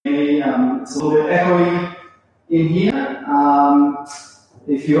It's a little bit echoey in here.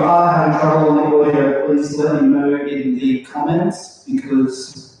 If you are having trouble on the audio, please let me know in the comments,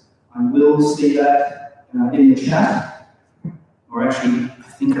 because I will see that in the chat. Or actually,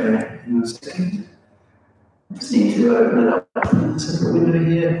 I think I am in a second. I just need to open it up in a separate window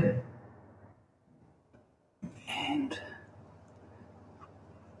here. And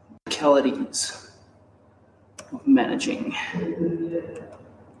localities of managing.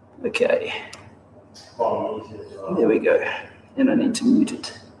 Okay. There we go. And I need to mute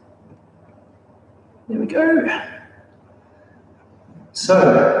it. There we go.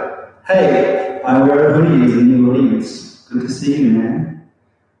 So, hey, I wear a hoodie as a new audience. Good to see you, man.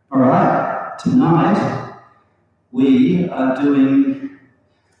 All right, tonight we are doing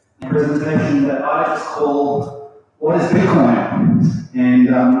a presentation that I just call "What is Bitcoin?" And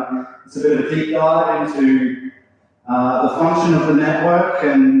it's a bit of a deep dive into the function of the network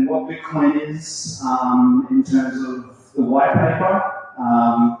and what Bitcoin is in terms of the white paper.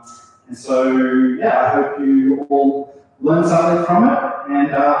 And so, yeah, I hope you all learn something from it.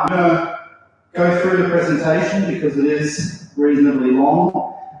 And I'm going to go through the presentation because it is reasonably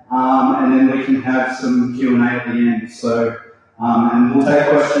long, and then we can have some Q&A at the end. So, and we'll take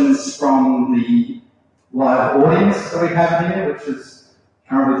questions from the live audience that we have here, which is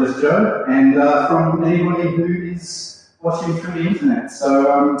currently just Joe, and from anybody who is watching through the internet.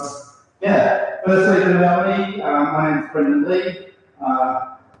 So, yeah, firstly, a bit about me. My name is Brendan Lee.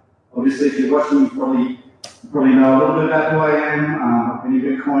 Obviously, if you're watching, you probably know a little bit about who I am. I've been in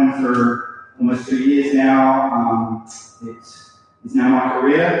Bitcoin for almost 2 years now. It is now my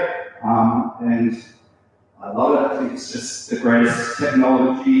career, and I love it. I think it's just the greatest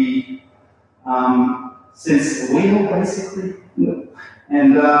technology since the wheel, basically.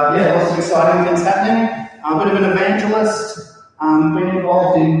 And yeah, lots of exciting things happening. I'm a bit of an evangelist. Been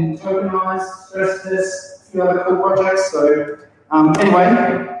involved in tokenized stress tests, a few other cool projects. So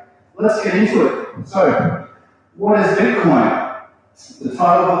anyway, let's get into it. So, what is Bitcoin? The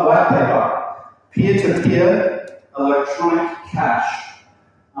title of the white paper: Peer-to-peer electronic cash.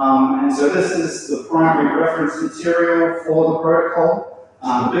 And so this is the primary reference material for the protocol.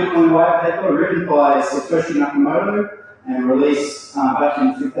 The Bitcoin white paper, written by Satoshi Nakamoto and released back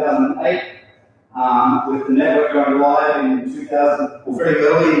in 2008. With the network going live in very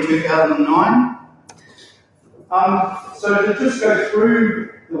early in 2009. So to just go through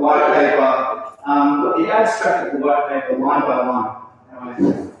the white paper, the abstract of the white paper line by line.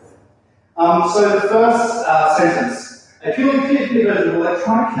 So the first sentence: a purely peer-to-peer version of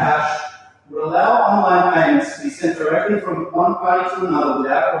electronic cash would allow online payments to be sent directly from one party to another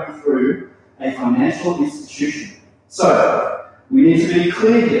without going through a financial institution. So, we need to be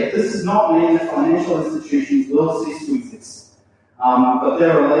clear here. This does not mean that financial institutions will cease to exist, but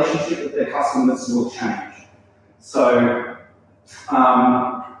their relationship with their customers will change. So,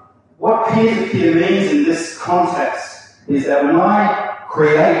 what peer-to-peer means in this context is that when I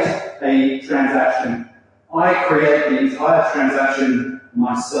create a transaction, I create the entire transaction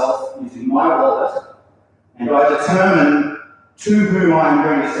myself using my wallet, and I determine to whom I'm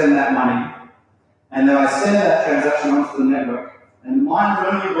going to send that money, and then I send that transaction onto the network. And my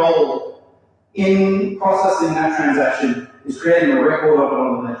only role in processing that transaction is creating a record of it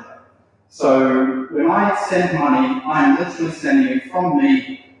on the ledger. So when I send money, I am literally sending it from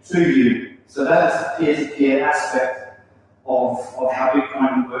me to you. So that is the peer-to-peer aspect of how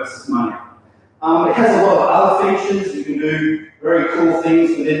Bitcoin works as money. It has a lot of other features. You can do very cool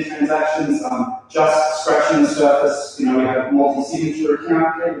things within transactions, just scratching the surface. We have multi-signature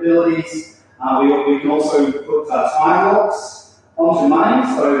account capabilities. We can also put time locks onto money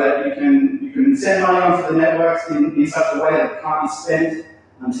so that you can send money onto the networks in such a way that it can't be spent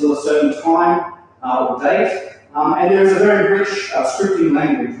until a certain time or date. And there is a very rich scripting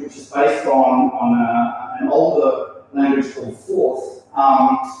language which is based on an older language called Forth,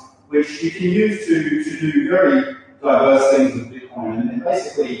 which you can use to do very diverse things with Bitcoin. And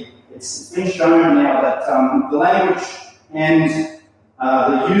basically, it's been shown now that the language and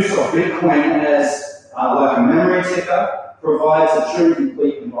the use of Bitcoin as like a memory ticker provides a true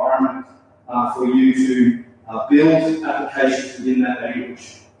complete environment for you to build applications within that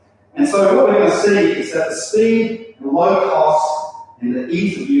language. And so what we're going to see is that the speed, the low cost, and the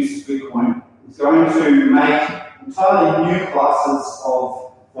ease of use of Bitcoin is going to make entirely new classes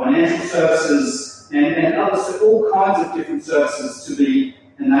of financial services and all kinds of different services to be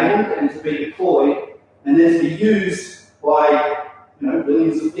enabled and to be deployed and then to be used by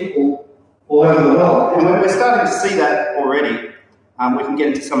billions of people all over the world. And we're starting to see that already. We can get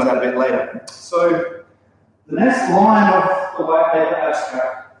into some of that a bit later. So the next line of the white paper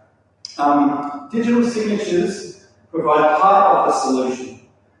abstract Digital signatures provide part of the solution.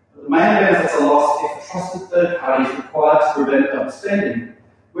 But the main benefits are lost if a trusted third party is required to prevent double spending.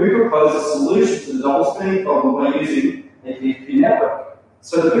 We propose a solution to the double spending problem by using a P2P network.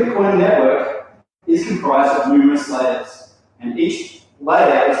 So the Bitcoin network is comprised of numerous layers, and each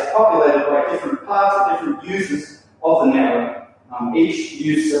layer is populated by different parts or different users of the network. Each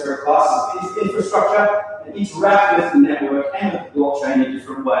use separate classes of infrastructure and interact with the network and with the blockchain in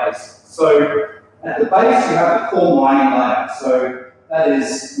different ways. So at the base, you have the core mining layer. So that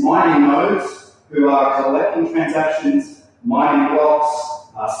is mining nodes who are collecting transactions, mining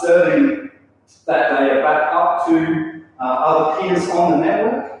blocks, serving that data back up to other peers on the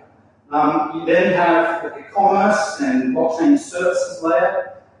network. You then have the commerce and blockchain services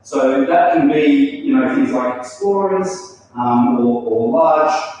layer. So that can be, things like explorers or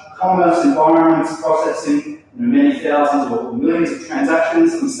large commerce environments processing many thousands or millions of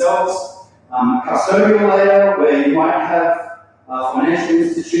transactions themselves. Custodial layer, where you might have financial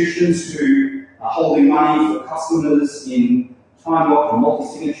institutions who are holding money for customers in time lock or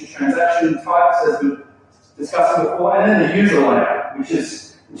multi-signature transaction types, as we discussed before, and then the user layer, which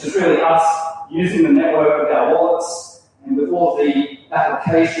is really us using the network with our wallets and with all of the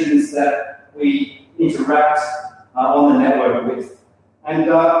applications that we interact on the network with. And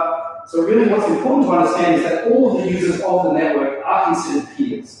so really what's important to understand is that all of the users of the network are considered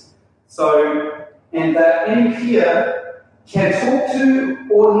peers. So, and that any peer can talk to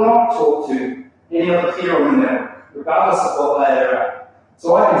or not talk to any other peer on the network, regardless of what layer they're at.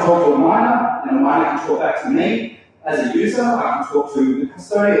 So I can talk to a miner, and a miner can talk back to me. As a user, I can talk to the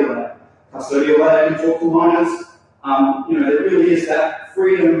custodial layer. Custodial layer can talk to miners. There really is that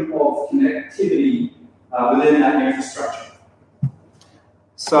freedom of connectivity within that infrastructure.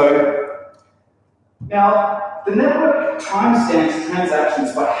 So, now, the network timestamps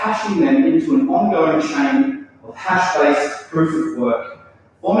transactions by hashing them into an ongoing chain of hash-based proof of work,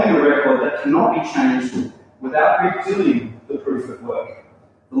 forming a record that cannot be changed without redoing the proof of work.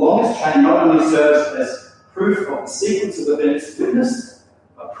 The longest chain not only serves as proof of the sequence of events witnessed,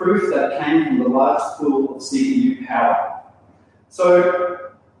 but proof that it came from the largest pool of CPU power.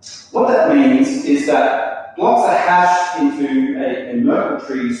 So, what that means is that blocks are hashed into a Merkle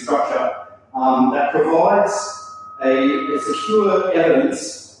tree structure that provides a secure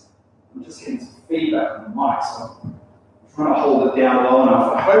evidence. I'm just getting some feedback on the mic, so I'm trying to hold it down low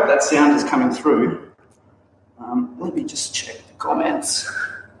enough. I hope that sound is coming through. Let me just check the comments.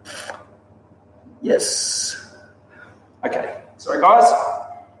 Yes. Okay, sorry guys.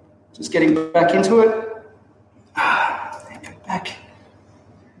 Just getting back into it. Back.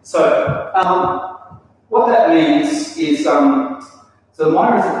 So, what that means is, blocks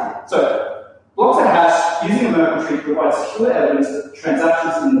are hashed using a Merkle tree provides secure evidence that the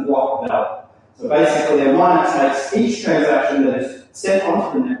transactions in the block are valid. So basically, a miner takes each transaction that is sent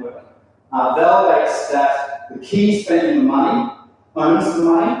onto the network, validates that the key spending the money owns the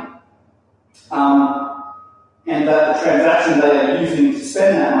money, and that the transaction they are using to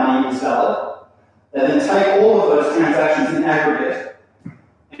spend that money is valid. They then take all of those transactions in aggregate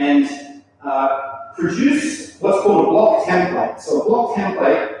and produce what's called a block template. So a block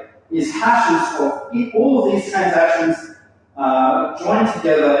template is hashes of all of these transactions joined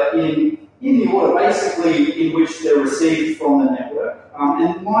together in the order basically in which they're received from the network.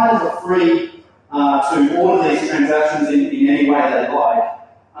 And miners are free to order these transactions in any way they like,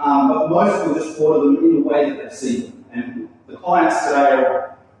 but most will just order them in the way that they see them. And the clients today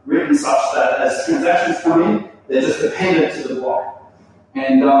are written such that as transactions come in, they're just appended to the block.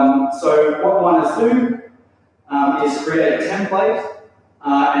 And so what miners do is create a template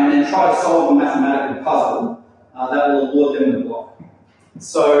and then try to solve a mathematical puzzle that will award them the block.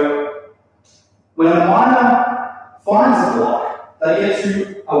 So when a miner finds a block, they get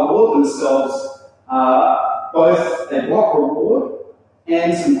to award themselves both a block reward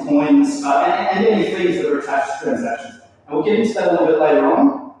and some coins and any fees that are attached to transactions. And we'll get into that a little bit later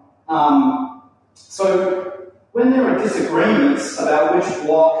on. So when there are disagreements about which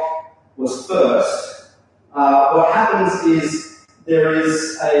block was first, what happens is there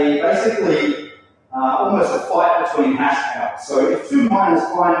is basically almost a fight between hash powers. So if two miners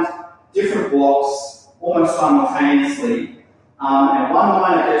find different blocks almost simultaneously, and one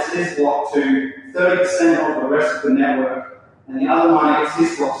miner gets his block to 30% of the rest of the network, and the other miner gets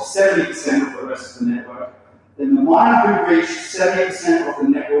his block to 70% of the rest of the network, then the miner who reached 70% of the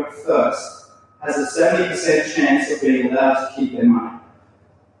network first has a 70% chance of being allowed to keep their money.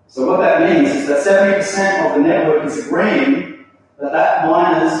 So what that means is that 70% of the network is agreeing that that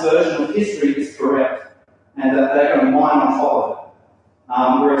miner's version of history is correct and that they're going to mine on top of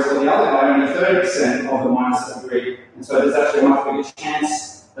whereas for the other guy, only 30% of the miners have agreed, and so there's actually a much bigger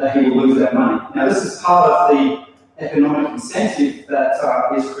chance that he will lose that money. Now, this is part of the economic incentive that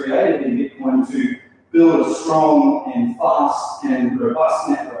is created in Bitcoin to build a strong and fast and robust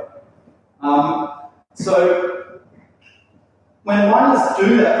network. So when miners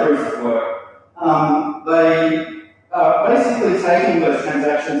do that proof of work, they are basically taking those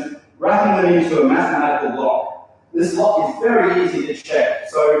transactions, wrapping them into a mathematical block. This block is very easy to check.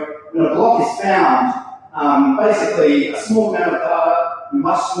 So when a block is found, basically a small amount of data,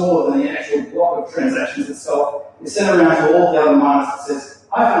 much smaller than the actual block of transactions itself, is sent around to all the other miners that says,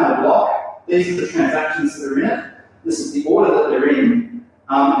 I found a block, these are the transactions that are in it, this is the order that they're in,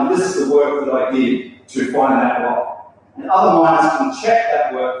 and this is the work that I did to find that block. And other miners can check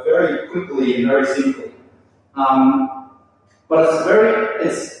that work very quickly and very simply. But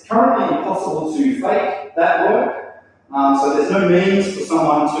it's currently impossible to fake that work, so there's no means for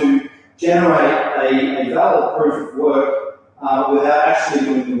someone to generate a valid proof of work without actually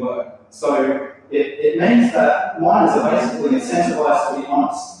doing the work. So it means that miners are basically incentivized to be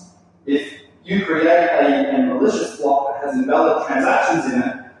honest. If you create a malicious block that has invalid transactions in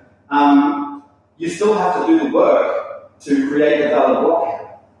it, you still have to do the work to create a valid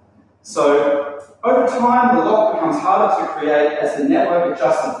block. So over time, the block becomes harder to create as the network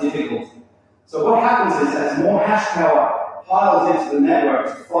adjusts the difficulty. So what happens is, as more hash power piles into the network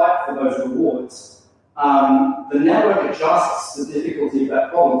to fight for those rewards, the network adjusts the difficulty of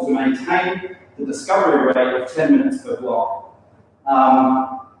that problem to maintain the discovery rate of 10 minutes per block.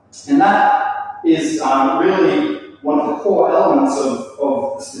 And that is really one of the core elements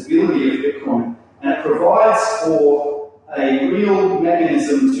of the stability of Bitcoin. And it provides for a real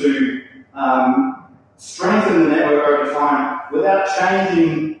mechanism to strengthen the network over time without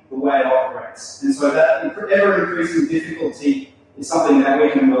changing the way it operates. And so that ever-increasing difficulty is something that we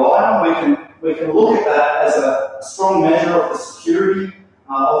can rely on. We can look at that as a strong measure of the security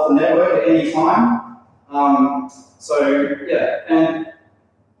of the network at any time. And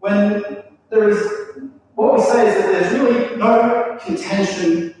when there is, what we say is that there's really no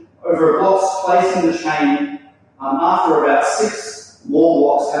contention over a block's place in the chain after about 6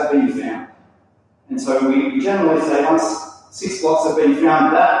 more blocks have been found. And so we generally say once 6 blocks have been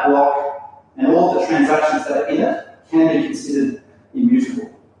found, that block and all the transactions that are in it can be considered immutable.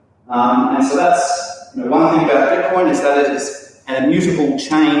 And so that's one thing about Bitcoin is that it is an immutable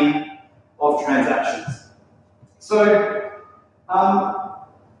chain of transactions. So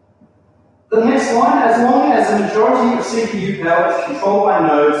the next line, as long as the majority of CPU power is controlled by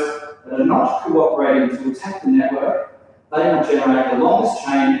nodes that are not cooperating to attack the network, they will generate the longest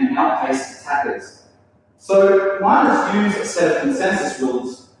chain and outpace attackers. So miners use a set of consensus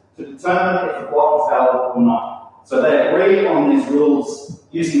rules to determine if a block is valid or not. So they agree on these rules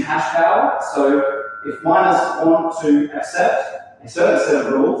using hash power. So if miners want to accept a certain set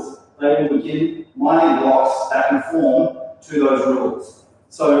of rules, they will begin mining blocks that conform to those rules.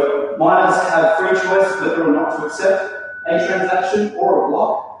 So miners have free choice whether or not to accept a transaction or a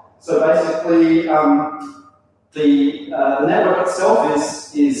block. So basically, the network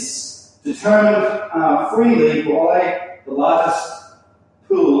itself is determined freely by the largest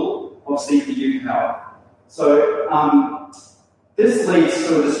pool of CPU power. So this leads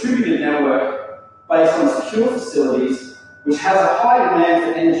to a distributed network based on secure facilities which has a high demand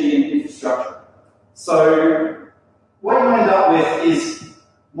for energy and infrastructure. So what you end up with is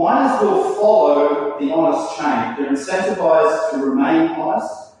miners will follow the honest chain. They're incentivized to remain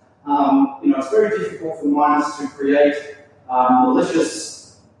honest. It's very difficult for miners to create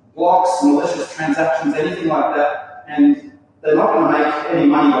malicious blocks, malicious transactions, anything like that, and they're not going to make any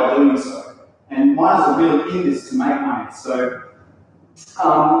money by doing so. And miners are really in this to make money. So,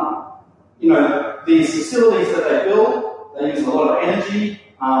 these facilities that they build, they use a lot of energy.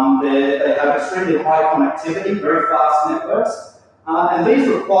 They have extremely high connectivity, very fast networks, and these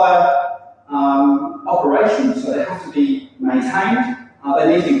require operation, so they have to be maintained.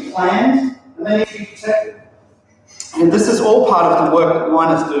 They need to be planned, and they need to be protected. And this is all part of the work that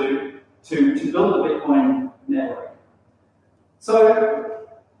miners do to build the Bitcoin network. So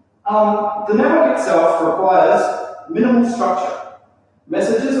the network itself requires minimal structure.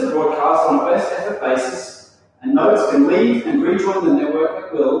 Messages are broadcast on a best effort basis, and nodes can leave and rejoin the network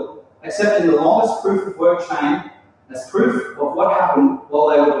at will, accepting the longest proof of work chain as proof of what happened while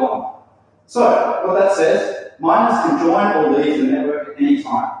they were gone. So, what that says, miners can join or leave the network at any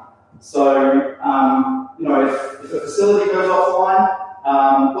time. So, if a facility goes offline,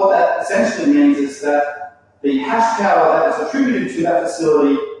 what that essentially means is that the hash power that is attributed to that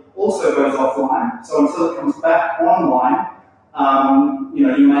facility also goes offline. So until it comes back online,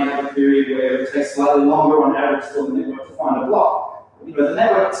 You may have a period where it takes slightly longer on average for the network to find a block. The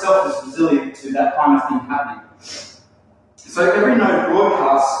network itself is resilient to that kind of thing happening. So every node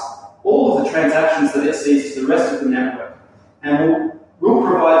broadcasts all of the transactions that it sees to the rest of the network, and we'll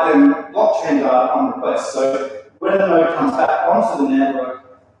provide them blockchain data on request. So when a node comes back onto the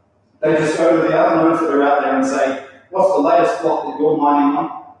network, they just go to the other nodes that are out there and say, what's the latest block that you're mining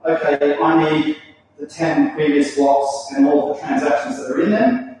on? Okay, I need the 10 previous blocks and all the transactions that are in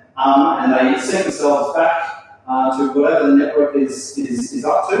them, and they send themselves back to whatever the network is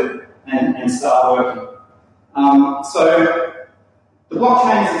up to and start working. So the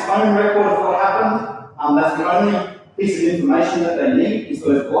blockchain is its own record of what happened. That's the only piece of information that they need is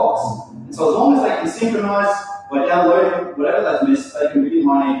those blocks. And so as long as they can synchronize by downloading whatever they've missed, they can begin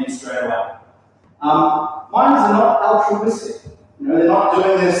mining again straight away. Miners are not altruistic. They're not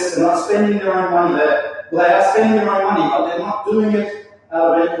doing this, they're not spending their own money there. Well, they are spending their own money, but they're not doing it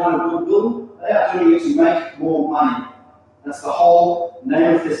out of any kind of goodwill. They are doing it to make more money. That's the whole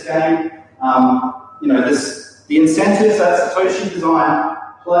name of this game. The incentives that Satoshi designed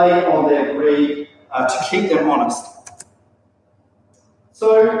play on their greed to keep them honest.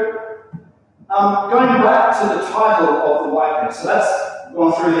 So, going back to the title of the white paper, so that's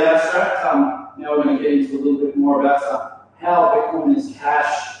gone through the abstract. Now we're going to get into a little bit more about how Bitcoin is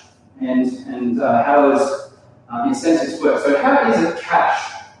cash and how those incentives work. So how is it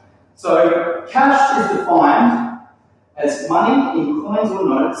cash? So cash is defined as money in coins or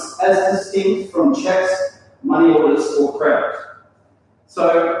notes as distinct from checks, money orders, or credit.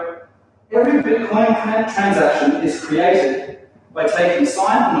 So every Bitcoin transaction is created by taking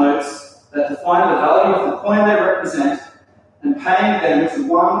signed notes that define the value of the coin they represent and paying them to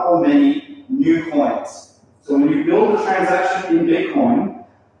one or many new coins. So when you build a transaction in Bitcoin,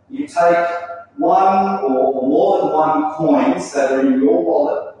 you take one or more than one coins that are in your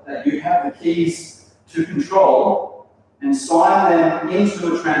wallet that you have the keys to control and sign them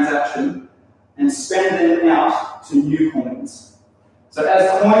into a transaction and spend them out to new coins. So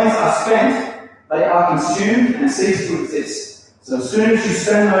as coins are spent, they are consumed and cease to exist. So as soon as you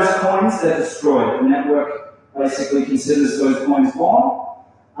spend those coins, they're destroyed. The network basically considers those coins gone.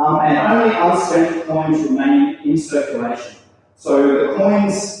 And only unspent coins remain in circulation. So the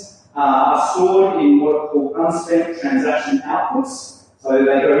coins are stored in what are called unspent transaction outputs. So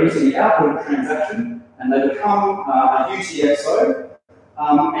they go into the output of transaction and they become a UTXO.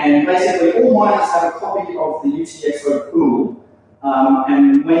 And basically all miners have a copy of the UTXO pool.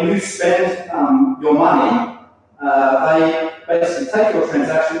 And when you spend your money, they basically take your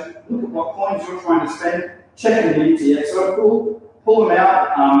transaction, look at what coins you're trying to spend, check in the UTXO pool, pull them out,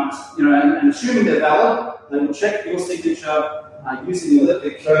 and assuming they're valid, they will check your signature using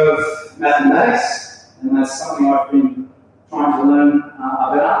elliptic curve mathematics, and that's something I've been trying to learn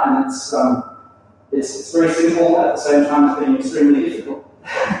about, and it's very simple at the same time as being extremely difficult.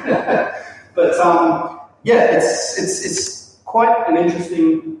 But it's quite an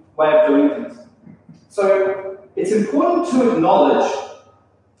interesting way of doing things. So it's important to acknowledge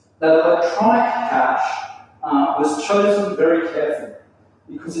that electronic cash was chosen very carefully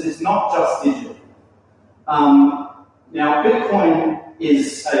because it is not just digital. Now, Bitcoin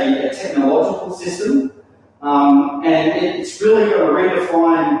is a technological system, and it's really going to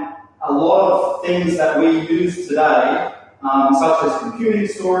redefine a lot of things that we use today, such as computing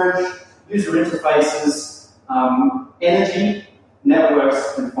storage, user interfaces, energy,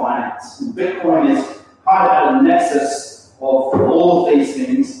 networks, and finance. And Bitcoin is kind of at a nexus of all of these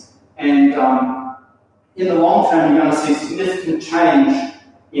things, and in the long term, you're going to see significant change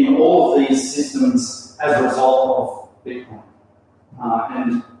in all of these systems as a result of Bitcoin.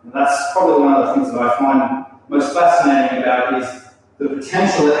 And that's probably one of the things that I find most fascinating about it is the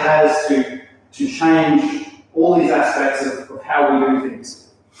potential it has to change all these aspects of how we do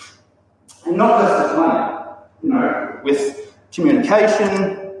things. And not just with money, with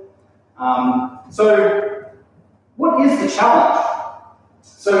communication. So what is the challenge?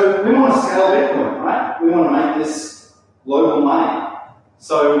 So we want to scale Bitcoin, right? We want to make this global money.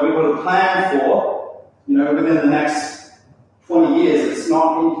 So we've got to plan for, within the next 20 years, it's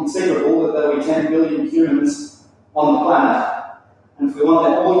not inconceivable that there will be 10 billion humans on the planet. And if we want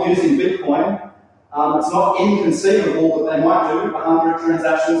them all using Bitcoin, it's not inconceivable that they might do 100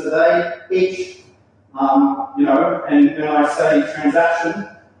 transactions a day each. And when I say transaction,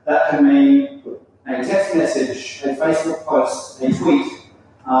 that can mean a text message, a Facebook post, a tweet.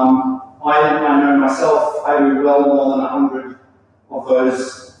 I know myself, I do well more than 100 of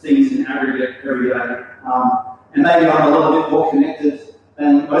those things in aggregate every day. And maybe I'm a little bit more connected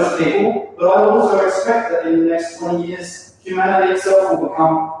than most people, but I would also expect that in the next 20 years, humanity itself will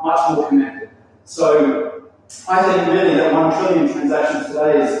become much more connected. So I think really that 1 trillion transactions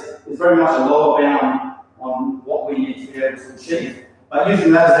today is very much a lower bound on what we need to be able to achieve. But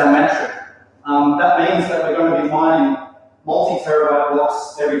using that as our metric, that means that we're going to be mining multi-terabyte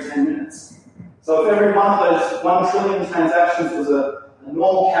blocks every 10 minutes. So if every one of those 1 trillion transactions was a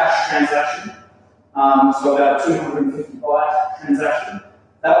normal cash transaction, so about a 250 byte transaction,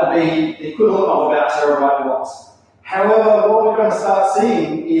 that would be the equivalent of about terabyte blocks. However, what we're going to start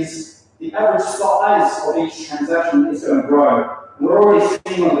seeing is the average size of each transaction is going to grow. And we're already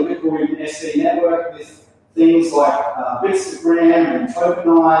seeing on the BitcoinSV network with things like Bitsgram and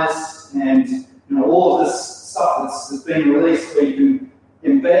Tokenize and all of this stuff that's being released where you can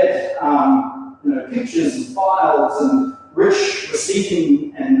embed pictures and files and rich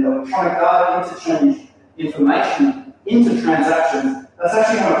receiving and electronic data interchange information into transactions. That's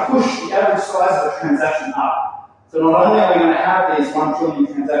actually going to push the average size of a transaction up. So not only are we going to have these 1 trillion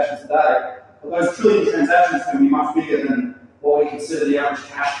transactions a day, but those trillion transactions are going to be much bigger than what we consider the average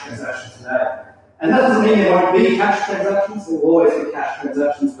cash transaction today. And that doesn't mean there won't be cash transactions. There will always be cash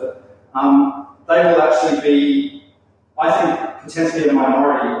transactions, but they will actually be, I think, potentially a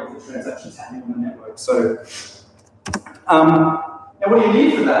minority of the transactions happening on the network. So, now what do you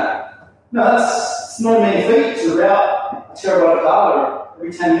need for that? No, it's not a mean feat to route a terabyte of data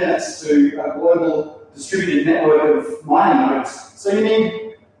every 10 minutes to a global distributed network of mining nodes. So you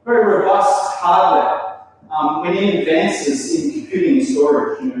need very robust hardware. We need advances in computing and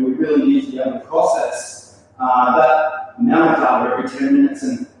storage. We really need to be able to process that amount of data every 10 minutes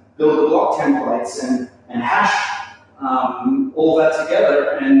and build the block templates and hash all that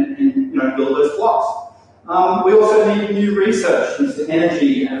together and build those blocks. We also need new research into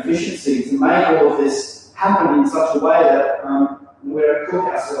energy and efficiency to make all of this happen in such a way that we don't cook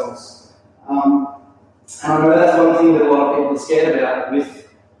ourselves. And I know that's one thing that a lot of people are scared about with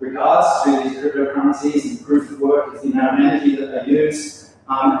regards to these cryptocurrencies and proof of work is the amount of energy that they use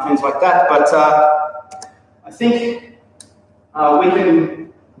and things like that. But I think we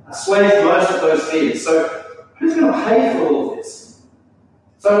can assuage most of those fears. So who's going to pay for all of this?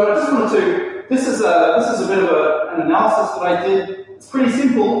 So I just wanted to. This is a bit of an analysis that I did. It's pretty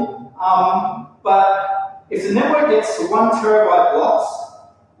simple, but if the network gets to 1 terabyte blocks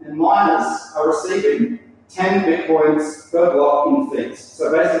and miners are receiving 10 bitcoins per block in fees.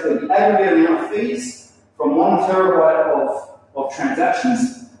 So basically, the aggregate amount of fees from 1 terabyte of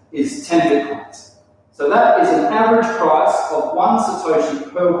transactions is 10 bitcoins. So that is an average price of 1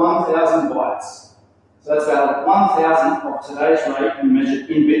 satoshi per 1,000 bytes. So that's about 1,000 of today's rate measured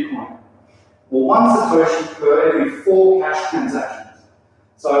in Bitcoin. Or 1 satoshi per every 4 cash transactions.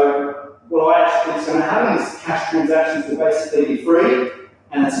 So what I actually is going to have in these cash transactions will basically be free.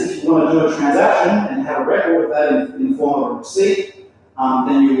 And it's if you want to do a transaction and have a record of that in the form of a receipt,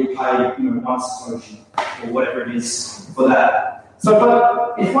 then you will pay 1 satoshi or whatever it is for that. So,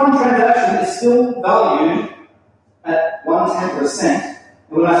 but if one transaction is still valued at 1/10%, and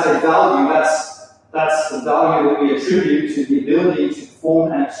when I say value, that's the value that we attribute to the ability to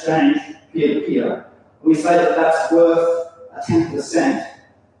perform an exchange peer-to-peer. We say that that's worth 10%,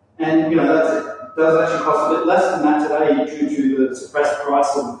 and that does actually cost a bit less than that today due to the suppressed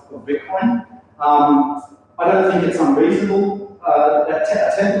price of Bitcoin. I don't think it's unreasonable at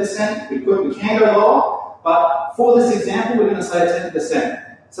 10%. We can go lower, but for this example, we're going to say 10%.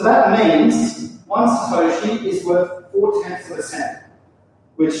 So that means 1 satoshi is worth 0.4%,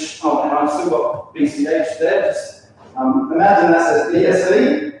 which and I've still got BCH there. Just imagine that's a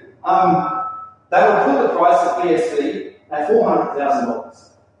BSV. They would put the price of BSV at $400,000.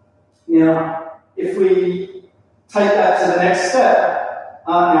 Now, if we take that to the next step,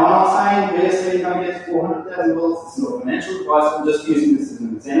 now I'm not saying BSV is going to get to $400,000. It's not a financial advice. I'm just using this as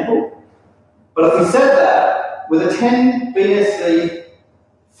an example. But if we said that with a 10 BSV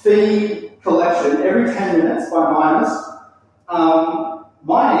fee collection every 10 minutes by miners,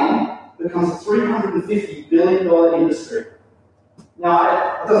 mining becomes a $350 billion industry.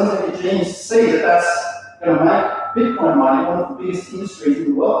 Now, it doesn't take a genius to see that that's going to make Bitcoin mining one of the biggest industries in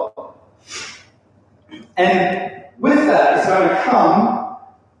the world. And with that is going to come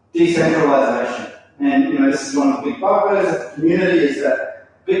decentralization. And this is one of the big bugbears of the community is that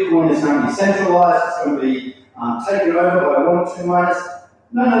Bitcoin is going to be centralized, it's going to be taken over by 1 or 2 miners.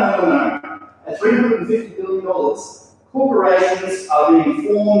 No. At $350 billion, corporations are being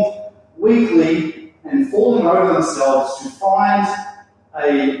formed weekly and falling over themselves to find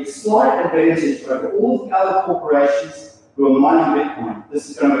a slight advantage over all of the other corporations who are mining Bitcoin. This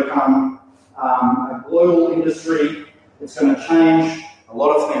is going to become a global industry. It's going to change a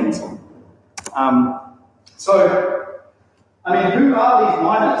lot of things. So I mean, who are these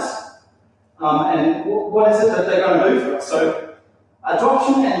miners? And what is it that they're going to do for us? So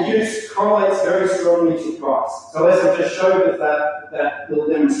adoption and use correlates very strongly to price. So as I just showed with that little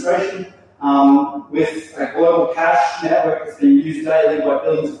demonstration, with a global cash network that's being used daily by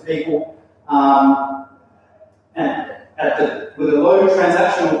billions of people, and with a low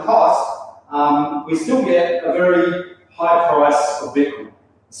transactional cost, we still get a very high price of Bitcoin.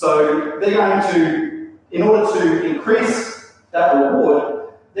 So they're going to, in order to increase that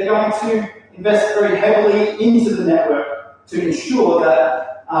reward, they're going to invest very heavily into the network to ensure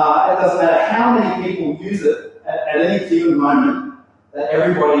that it doesn't matter how many people use it at any given moment, that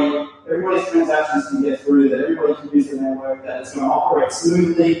everybody's transactions can get through, that everybody can use the network, that it's going to operate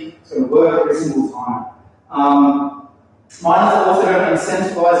smoothly, it's going to work every single time. Miners are also going to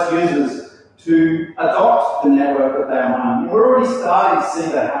incentivize users to adopt the network that they are mining. And we're already starting to see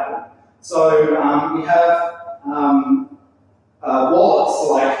that happen. So we have wallets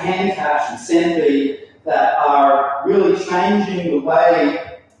like Handcash and SendB that are really changing the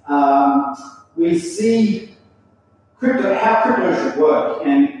way we see how crypto should work,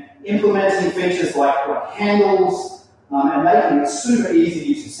 and implementing features like handles and making it super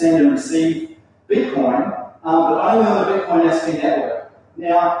easy to send and receive Bitcoin, but only on the BitcoinSV network.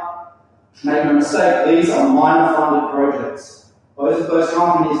 Now, make no mistake, these are miner-funded projects. Both of those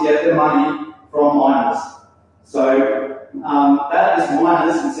companies get their money from miners. So that is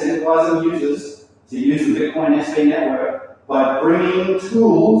miners incentivizing users to use the BitcoinSV network by bringing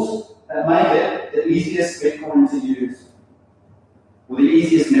tools that make it the easiest Bitcoin to use, or the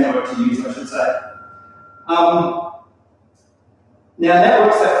easiest network to use, I should say. Now,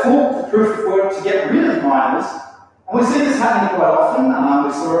 networks that fork the proof of work to get rid of miners, and we see this happening quite often.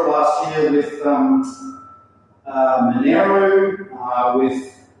 We saw it last year with Monero,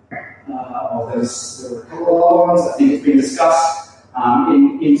 there were a couple of other ones. I think it's been discussed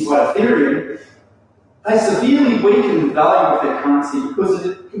inside of Ethereum. They severely weaken the value of their currency because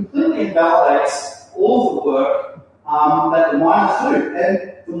it completely invalidates all of the work that the miners do. And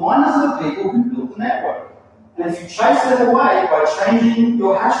the miners are the people who build the network. And if you chase them away by changing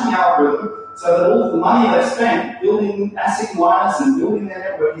your hashing algorithm so that all of the money they've spent building ASIC miners and building their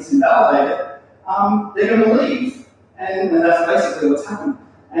network is invalidated, they're going to leave. And that's basically what's happened.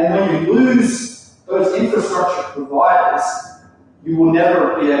 And when you lose those infrastructure providers, you will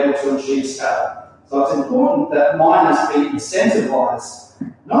never be able to achieve scale. So it's important that miners be incentivized,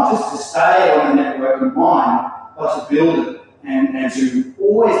 not just to stay on the network and mine, but to build it and to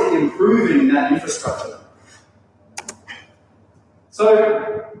always be improving that infrastructure. So,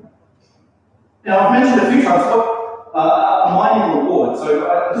 now I've mentioned a few times a mining reward. So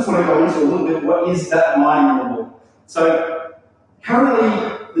I just want to go into a little bit what is that mining reward. So currently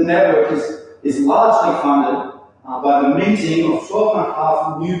the network is largely funded by the minting of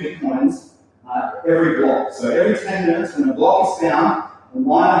 12.5 new Bitcoins every block. So every 10 minutes when a block is found, the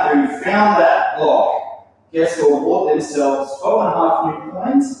miner who found that block gets to award themselves 12.5 new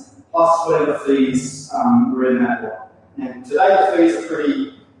coins plus whatever fees were in that block. And today the fees are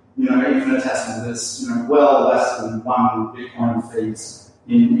pretty, infinitesimal. There's well less than 1 Bitcoin fees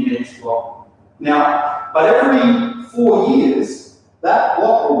in each block. Now, but every 4 years, that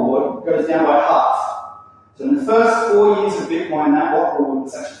block reward goes down by half. So in the first 4 years of Bitcoin, that block reward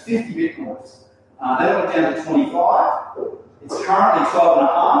was actually 50 Bitcoins. Then it went down to 25. It's currently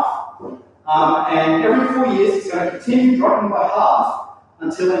 12.5. And every 4 years, it's going to continue dropping by half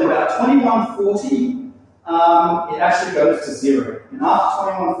until in about 2140, it actually goes to 0. And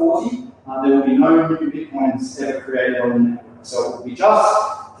after 2140, there will be no new Bitcoins ever created on the network. So it will be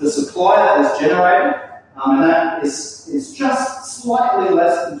just the supply that is generated, and that is just slightly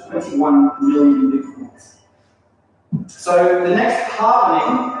less than 21 million Bitcoins. So the next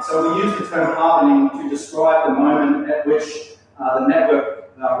halvening, so we use the term halvening to describe the moment at which the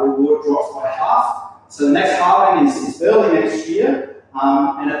network reward drops by half. So the next halvening is early next year,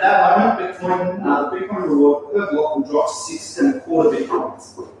 and at that moment, the Bitcoin reward per block will drop to 6.25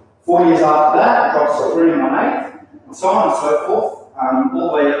 Bitcoins. 4 years after that, it drops to 3 1/8, and so on and so forth, all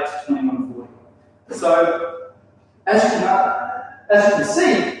the way up to 2140. So, as you can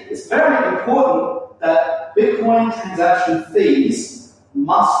see, it's very important that Bitcoin transaction fees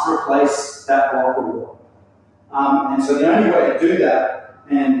must replace that block reward. And so the only way to do that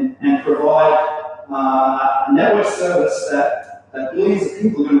and provide a network service that billions of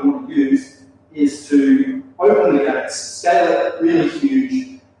people are going to want to use is to open the gates, scale it really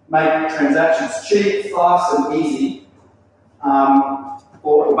huge, make transactions cheap, fast, and easy,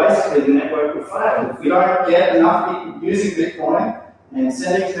 or basically the network will fail. If we don't get enough people using Bitcoin and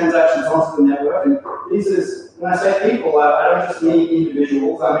sending transactions onto the network, and these when I say people, I don't just mean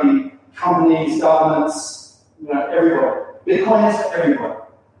individuals, I mean companies, governments, everybody. Bitcoin is for everybody.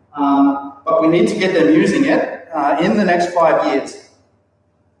 But we need to get them using it in the next 5 years.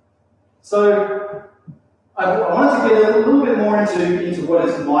 So I wanted to get a little bit more into what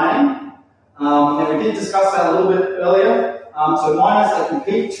is mining. And we did discuss that a little bit earlier. So miners, they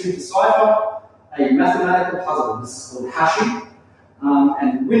compete to decipher a mathematical puzzle. This is called hashing.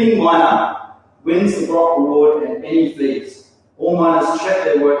 And winning miner wins the block reward and any fees. All miners check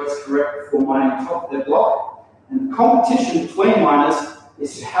their work is correct before mining top of their block. And the competition between miners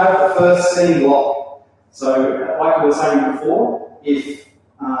is to have the first seen block. So, like I was saying before, if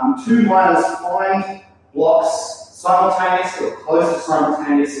two miners find blocks simultaneously or close to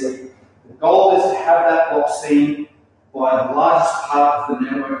simultaneously, the goal is to have that block seen by the largest part of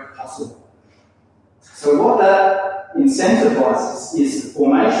the network possible. So what that incentivizes is the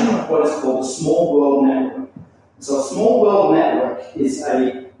formation of what is called a small world network. So a small world network is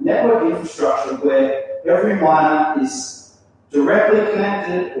a network infrastructure where every miner is directly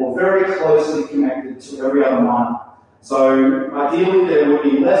connected or very closely connected to every other miner. So ideally there would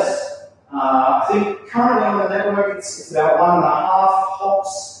be less, I think currently on the network it's about 1.5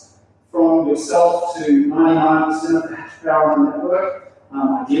 hops from yourself to 99% of the hash power on the network.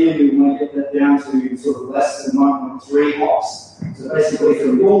 Ideally, we want to get that down to sort of less than 1.3 hops. So basically,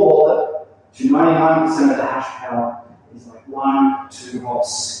 from your wallet to 99% of the hash power is like 1-2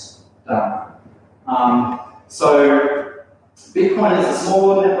 hops done. So Bitcoin is a small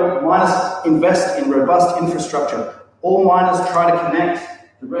world network. Miners invest in robust infrastructure. All miners try to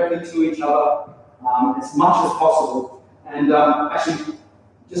connect directly to each other as much as possible. And actually,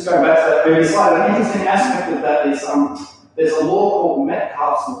 just going back to that previous slide, an interesting aspect of that is there's a law called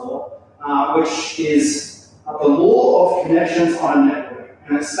Metcalfe's law, which is the law of connections on a network.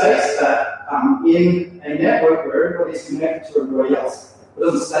 And it states that in a network where everybody is connected to everybody else, it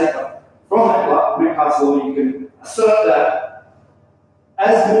doesn't state that. From Metcalfe's law, you can assert that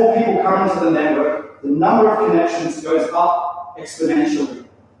as more people come into the network, the number of connections goes up exponentially.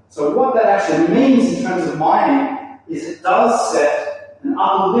 So what that actually means in terms of mining is it does set an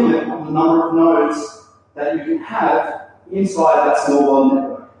upper limit on the number of nodes that you can have inside that small world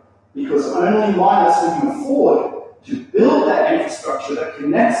network, because only miners who can afford to build that infrastructure that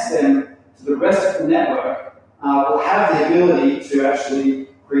connects them to the rest of the network will have the ability to actually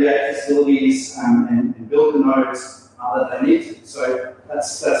create facilities and build the nodes that they need to. So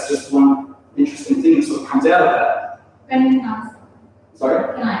that's just one interesting thing that sort of comes out of that. Can I ask?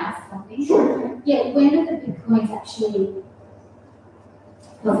 Sorry? Can I ask something? Sure. Yeah, when are the bitcoins actually,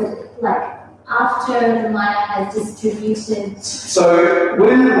 after the miner has distributed? So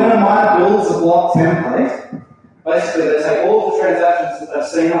when a miner builds a block template, basically they take all of the transactions that they've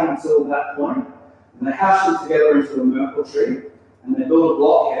seen up until that point, and they hash them together into a Merkle tree, and they build a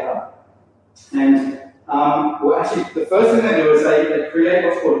block header. And actually, the first thing they do is they create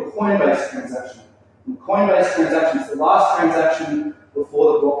what's called a Coinbase transaction. And Coinbase transaction is the last transaction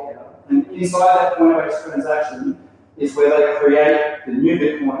before the block header. And inside that Coinbase transaction is where they create the new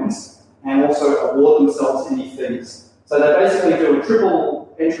bitcoins and also award themselves any fees. So they basically do a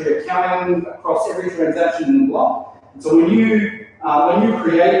triple entry accounting across every transaction in the block. And so when you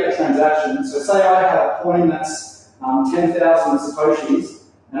create a transaction, so say I have a coin that's 10,000 satoshis,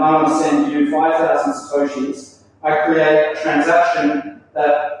 and I want to send you 5,000 satoshis, I create a transaction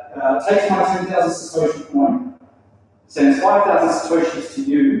that takes my 10,000 satoshi coin, sends 5,000 satoshis to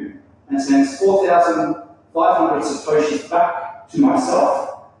you, and sends 4,500 satoshis back to myself,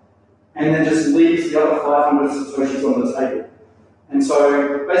 and then just leaves the other 500 satoshis on the table. And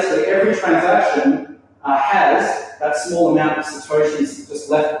so basically every transaction has that small amount of satoshis just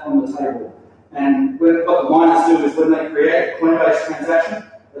left on the table. And what the miners do is when they create a Coinbase transaction,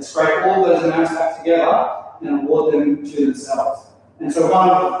 they scrape all of those amounts back together and award them to themselves. And so one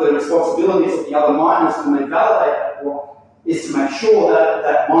of the responsibilities of the other miners when they validate that block is to make sure that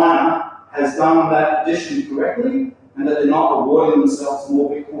that miner has done that addition correctly and that they're not rewarding themselves more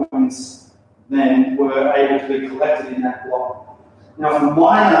bitcoins than were able to be collected in that block. Now, if a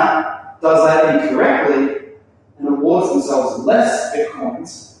miner does that incorrectly and awards themselves less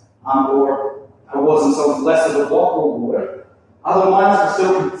bitcoins or awards themselves less of a block reward, other miners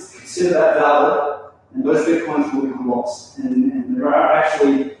will still consider that valid, and those bitcoins will become lost. And there are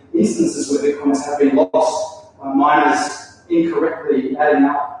actually instances where bitcoins have been lost by miners incorrectly adding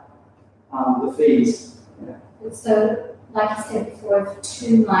up the fees. Yeah. So, like you said before, if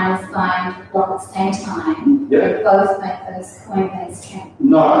two miners find a block at the same time, Yeah. they both make those Coinbase transactions.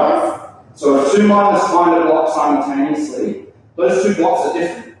 No. So if two miners find a block simultaneously, those two blocks are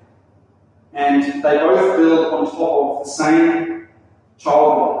different. And they both build on top of the same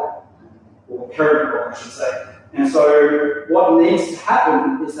child block, or parent block, I should say. And so what needs to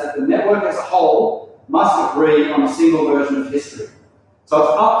happen is that the network as a whole must agree on a single version of history. So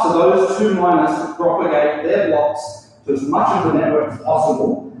it's up to those two miners to propagate their blocks to as much of the network as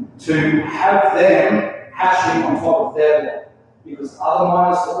possible to have them hashing on top of their block. Because other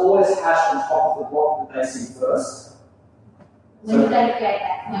miners will always hash on top of the block that they see first. When do they create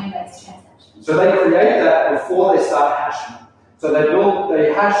that Coinbase transaction? So they create that before they start hashing. So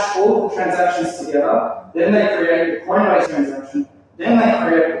they hash all of the transactions together, then they create the Coinbase transaction, then they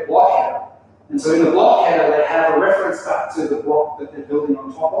create the block header. And so in the block header, they have a reference back to the block that they're building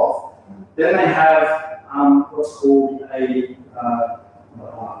on top of. Then they have what's called a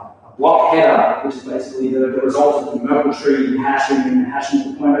block header, which is basically the result of the Merkle tree hashing and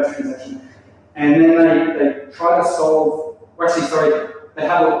hashing the Coinbase transaction. And then they try to solve, they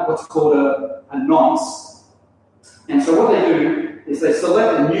have what's called a nonce. And so what they do is they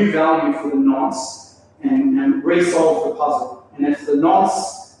select a new value for the nonce and resolve the puzzle. And if the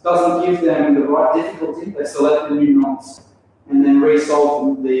nonce doesn't give them the right difficulty, they select the new nonce and then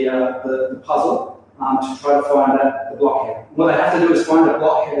resolve the puzzle to try to find the block header. What they have to do is find a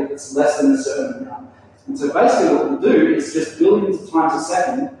block header that's less than a certain amount. And so basically what they do is just billions of times a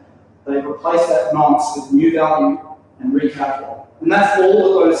second, they replace that nonce with a new value and recalculate. And that's all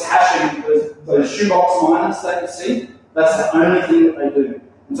of those hashing, those shoebox miners that you see, that's the only thing that they do.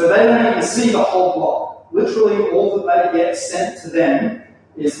 And so they don't even see the whole block. Literally all that they get sent to them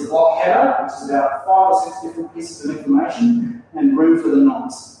is the block header, which is about 5 or 6 different pieces of information, and room for the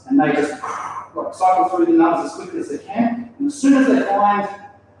nonce. And they just cycle through the numbers as quickly as they can. And as soon as they find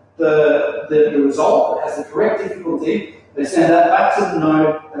the result that has the correct difficulty, they send that back to the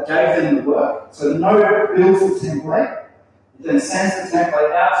node that gave them the work. So the node builds the template, it then sends the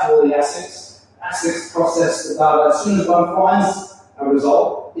template out to all the ASICs. ASICs process the data. As soon as one finds a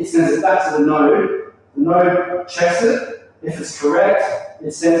result, it sends it back to the node. The node checks it. If it's correct,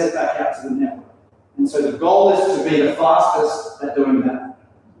 it sends it back out to the network. And so the goal is to be the fastest at doing that.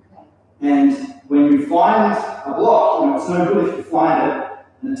 And when you find a block, it's no good if you find it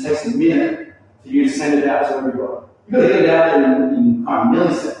and it takes a minute for you to send it out to everybody. You've got to get it out there in kind of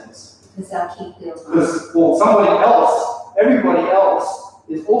milliseconds. Because they'll keep building. Because, everybody else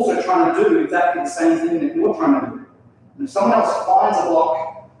is also trying to do exactly the same thing that you're trying to do. And if someone else finds a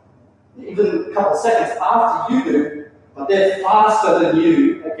block, even a couple of seconds after you do, but they're faster than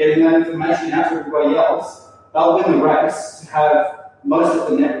you at getting that information out to everybody else, they'll win the race to have most of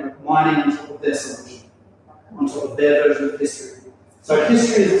the network mining on top of their solution, on top of their version of history. So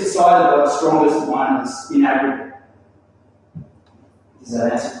history is decided by the strongest miners in aggregate. Does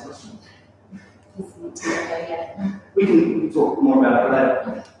that answer the question? We can talk more about it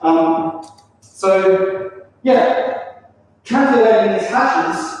later. Calculating these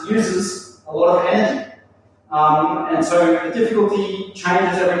hashes uses a lot of energy. And so the difficulty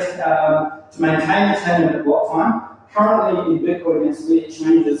changes to maintain the 10-minute block time. Currently in BitcoinSV, it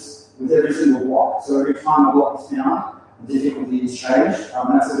changes with every single block. So every time a block is found, the difficulty is changed.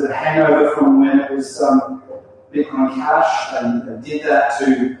 That's a bit of a hangover from when it was Bitcoin Cash. They did that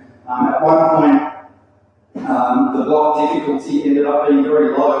to, at one point, the block difficulty ended up being very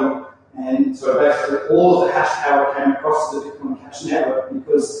low. And so basically all of the hash power came across the Bitcoin Cash network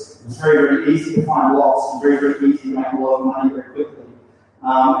because it was very, very easy to find blocks and very, very easy to make a lot of money very quickly.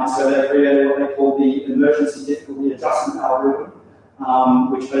 And so they created what they call the emergency difficulty adjustment algorithm,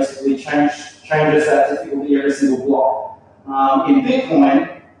 which basically changes that difficulty every single block. In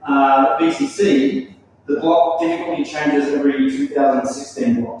Bitcoin, BTC, the block difficulty changes every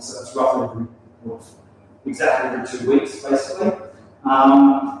 2016 blocks, so that's roughly every 2 weeks, basically.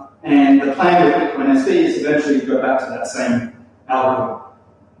 And the plan with BitcoinSV is eventually to go back to that same algorithm.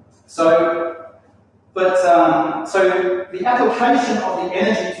 So the application of the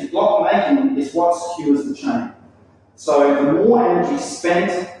energy to block making is what secures the chain. So the more energy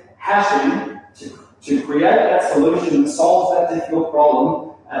spent hashing to create that solution that solves that difficult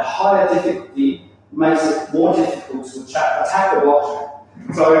problem at higher difficulty makes it more difficult to attack the blockchain.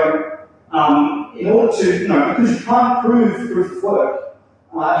 So in order to, because you can't prove proof of work,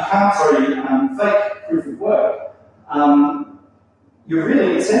 fake proof of work, you're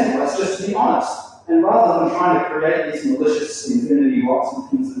really incentivized just to be honest. And rather than trying to create these malicious infinity blocks and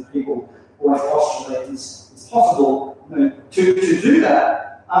things that people always postulate is possible, to do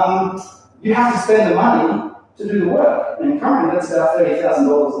that, you have to spend the money to do the work. And currently that's about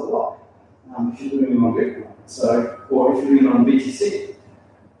 $30,000 a block if you're doing it on Bitcoin, or if you're doing it on BTC.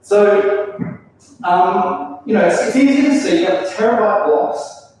 So, it's easy to see that terabyte blocks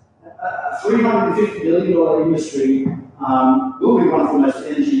a $350 billion industry will be one of the most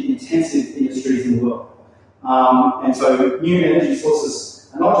energy-intensive industries in the world. And so new energy sources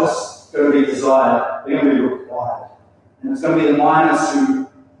are not just going to be desired, they're going to be required. And it's going to be the miners who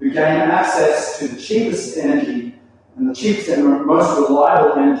gain access to the cheapest energy and the cheapest and most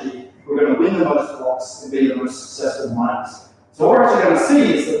reliable energy who are going to win the most blocks and be the most successful miners. So what we're actually going to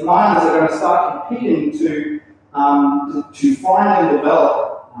see is that miners are going to start competing to find and develop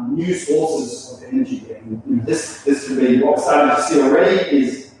new sources of energy. And this could be what we're starting to see already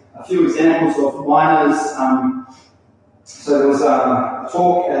is a few examples of miners. So there was a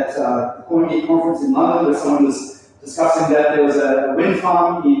talk at the CoinGeek conference in London where someone was discussing that there was a wind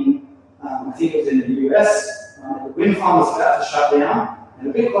farm in, I think it was in the US. The wind farm was about to shut down, and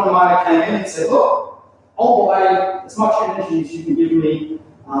a Bitcoin miner came in and said, look, I'll buy as much energy as you can give me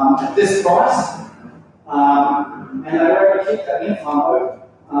at this price. And they were able to keep that wind farm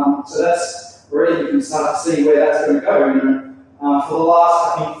open. So that's already you can start to see where that's going to go. For the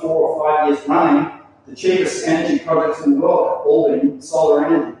last, I think, 4 or 5 years running, the cheapest energy projects in the world have all been solar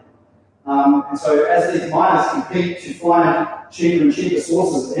energy. And so as these miners compete to find cheaper and cheaper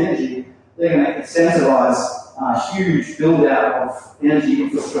sources of energy, they're going to incentivize a huge build-out of energy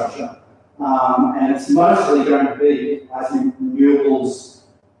infrastructure. And it's mostly going to be, I think, renewables,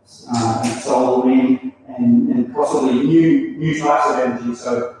 solar, wind, and possibly new types of energy.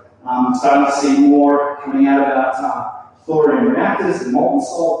 So I'm starting to see more coming out about thorium reactors and molten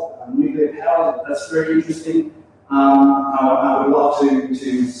salt, nuclear power. That's very interesting. I would love to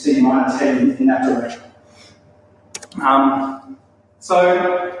see miners heading in that direction. So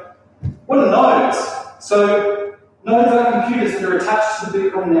what are nodes? So nodes are computers that are attached to the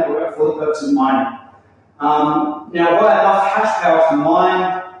Bitcoin network for the purpose of mining. Now, by enough hash power to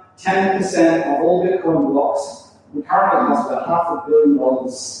mine 10% of all Bitcoin blocks, we currently cost about $500 million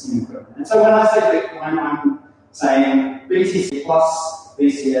in equipment. And so when I say Bitcoin, I'm saying BTC plus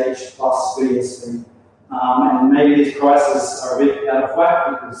BCH plus BSV. And maybe these prices are a bit out of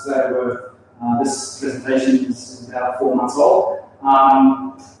whack because they were, this presentation is about 4 months old.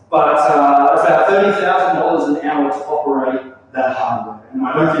 But it's about $30,000 an hour to operate that hardware. And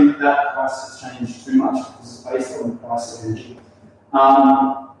I don't think that price has changed too much because it's based on the price of energy.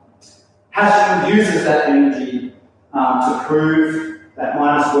 Hashing uses that energy to prove that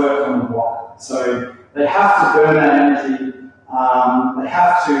miners work on the block. So they have to burn that energy. They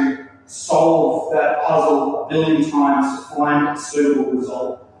have to solve that puzzle a billion times to find a suitable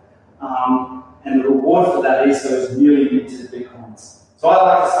result. And the reward for that is those newly minted Bitcoins. So I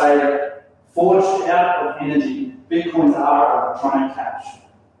like to say that forged out of energy, Bitcoins are electronic cash.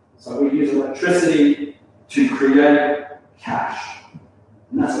 So we use electricity to create cash.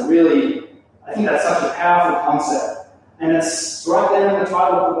 And that's I think that's such a powerful concept. And it's right there in the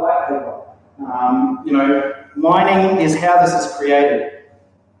title of the white paper. Mining is how this is created.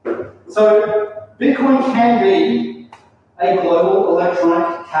 So Bitcoin can be a global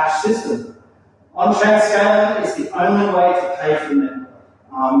electronic cash system. On-chain scaling is the only way to pay for the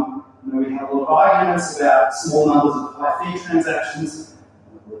network. We have a lot of arguments about small numbers of high-fee transactions.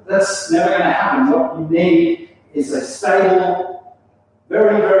 That's never going to happen. What you need is a stable,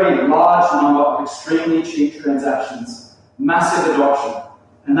 very, very large number of extremely cheap transactions, massive adoption.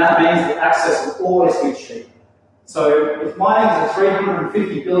 And that means that access will always be cheap. So if mining is a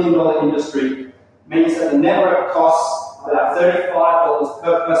 $350 billion industry, means that the network costs about $35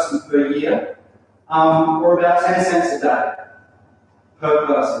 per person per year, or about 10 cents a day per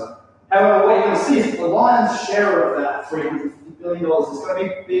person. However, what you're going to see is that the lion's share of that $350 billion is going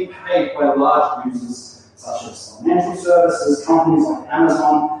to be being paid by large users, such as financial services, companies like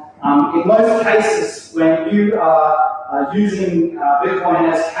Amazon. In most cases, when you are using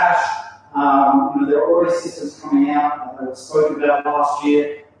Bitcoin as cash, there are already systems coming out that were spoken about last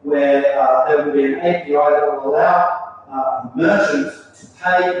year where there will be an API that will allow a merchant to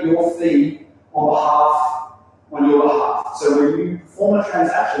pay your fee on your behalf. So when you perform a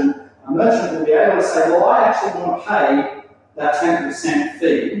transaction, a merchant will be able to say, well, I actually want to pay that 10%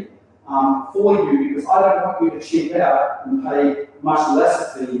 fee for you because I don't want you to cheap out and pay much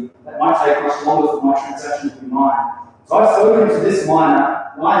less fee that might take much longer for my transaction to be mined. So I've spoken to this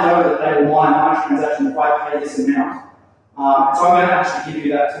miner, and I know that they will mine my transaction if I pay this amount. So I'm going to actually give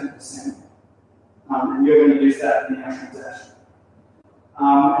you that 10%. And you're going to use that in our transaction.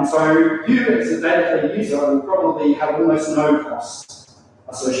 And so you, as a dedicated user, will probably have almost no costs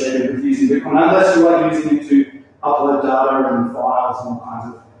associated with using Bitcoin, unless you are using it to upload data and files and all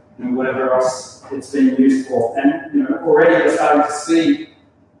kinds of whatever else it's being used for. And already we're starting to see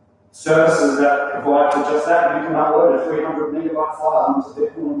services that provide for just that. You can upload a 300 megabyte file into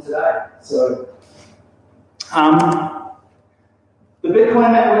Bitcoin today. So, the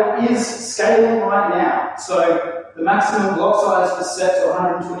Bitcoin network is scaling right now. So the maximum block size was set to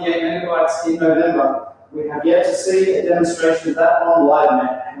 128 megabytes in November. We have yet to see a demonstration of that on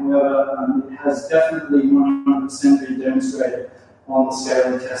LiveNet. However, it has definitely 100% been demonstrated on the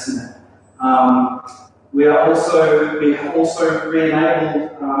scaling testnet. We have also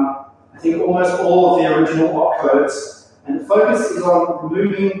re-enabled, I think, almost all of the original opcodes, and the focus is on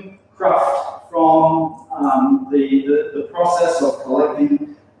removing cruft from the process of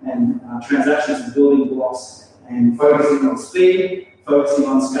collecting and transactions and building blocks, and focusing on speed, focusing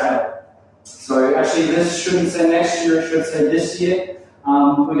on scale. So actually, this shouldn't say next year; it should say this year.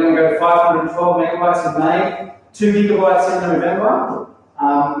 We're going to go 512 megabytes in May, 2 gigabytes in November.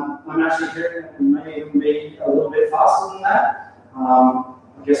 I'm actually hearing that we may even be a little bit faster than that. I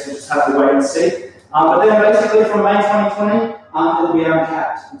guess we'll just have to wait and see. But then basically from May 2020, it'll be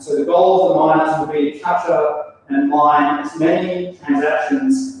uncapped. And so the goal of the miners will be to capture and mine as many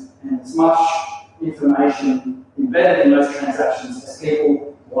transactions and as much information embedded in those transactions as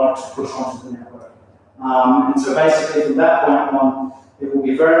people want to push onto the network. And so basically from that point on, it will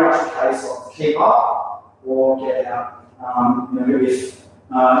be very much a case of keep up or get out.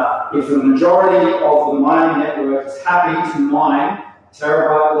 If the majority of the mining network is happy to mine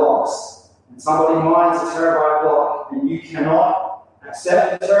terabyte blocks, and somebody mines a terabyte block and you cannot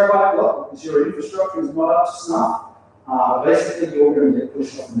accept the terabyte block because your infrastructure is not up to snuff, basically you're going to get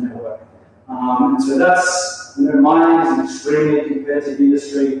pushed off the network. And so that's, mining is an extremely competitive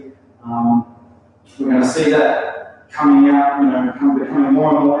industry. We're going to see that coming out, becoming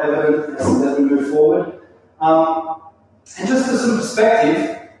more and more evident as we move forward. And just for some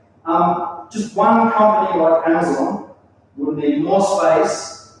perspective, just one company like Amazon would need more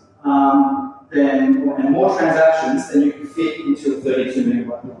space and more transactions than you can fit into a 32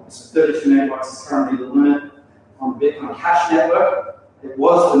 megabyte block. So 32 megabytes is currently the limit on the Bitcoin Cash network. It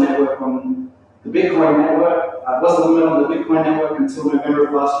was the network on the Bitcoin network. It was the limit on the Bitcoin network until November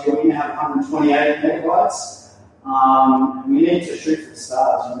of last year. We now have 128 megabytes. And we need to shoot for the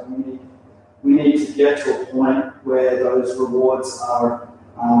stars. We need to get to a point where those rewards are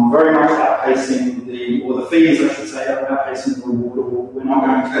very much outpacing the fees, I should say, are outpacing the reward. We're not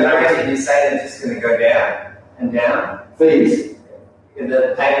going to. Did you say they're just going to go down and down? Fees?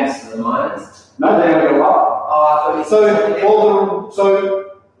 The payments to the miners? No, they're going to go up. Oh, I thought so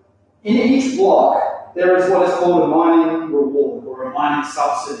in each block, there is what is called a mining reward or a mining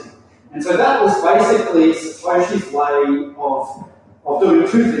subsidy. And so that was basically Satoshi's way of doing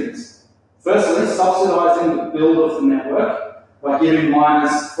two things. Firstly, subsidizing the build of the network by giving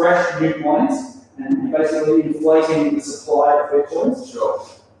miners fresh new coins and basically inflating the supply of Bitcoins. Sure.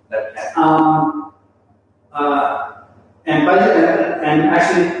 And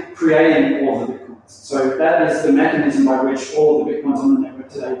actually creating all of the Bitcoins. So that is the mechanism by which all of the Bitcoins on the network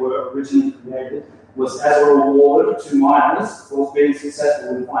today were originally created, was as a reward to miners for being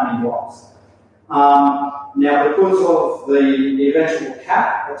successful in finding blocks. Now, because of the eventual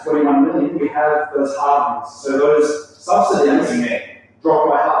cap at 21 million, we have those halvings. So those subsidies drop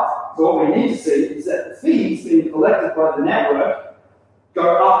by half. So what we need to see is that the fees being collected by the network go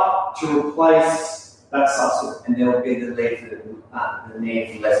up to replace that subsidy. And there will be the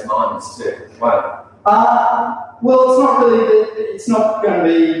need for less miners too. Wow. Well, it's not going to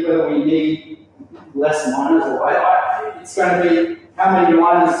be whether we need less miners or it's going to be how many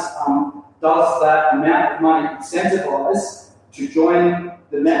miners does that amount of money incentivize to join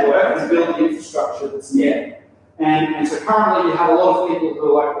the network and build the infrastructure that's needed. And so currently you have a lot of people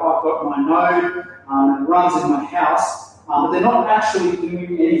who are like, oh, I've got my node, it runs in my house, but they're not actually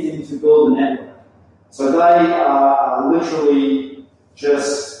doing anything to build the network. So they are literally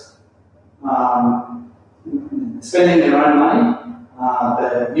just spending their own money,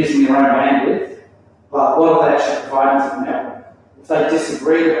 they're using their own bandwidth, but what are they actually providing to the network? If they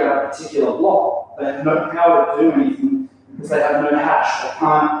disagree about a particular block, they have no power to do anything because they have no hash. They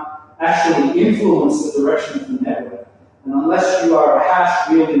can't actually influence the direction of the network. And unless you are a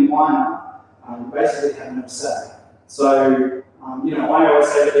hash-wielding miner, you basically have no say. So, I always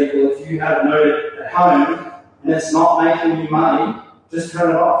say to people, if you have a node at home and it's not making you money, just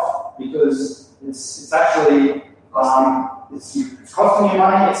turn it off because it's actually it's costing you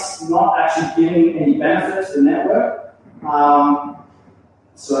money. It's not actually giving any benefit to the network.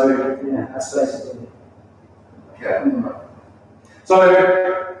 That's basically it. Okay. So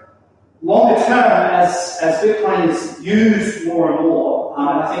longer term, as Bitcoin is used more and more, I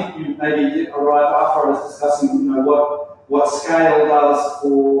think you maybe did arrive after I was discussing, what scale does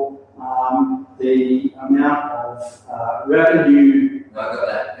for the amount of revenue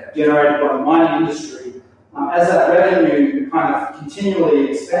generated by the mining industry, as that revenue kind of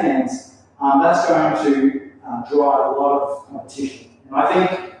continually expands, that's going to drive a lot of competition. And I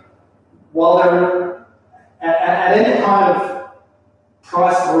think while there, at any kind of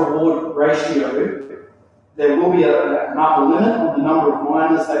price-to-reward ratio, there will be an upper limit on the number of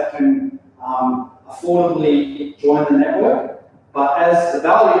miners that can affordably join the network. But as the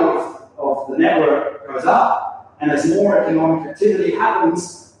value of the network goes up, and as more economic activity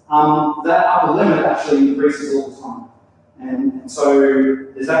happens, that upper limit actually increases all the time. And so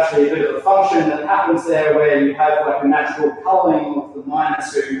there's actually a bit of a function that happens there where you have like a natural culling of the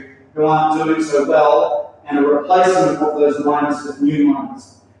miners who aren't doing so well, and a replacement of those miners with new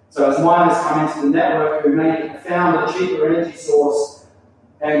miners. So as miners come into the network who may have found a cheaper energy source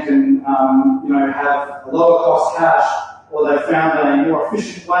and can have a lower cost cash, or they've found a more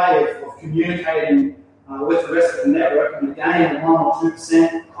efficient way of communicating with the rest of the network and gain a 1 or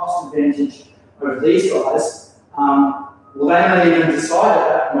 2% cost advantage over these guys, well, they may even decide at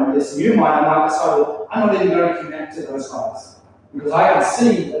that point, this new miner might decide, well, I'm not even going to connect to those guys because I can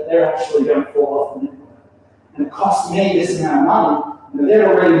see that they're actually going to fall off the network. And it costs me this amount of money, and they're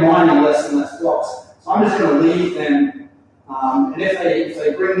already mining less and less blocks. So I'm just going to leave them, and if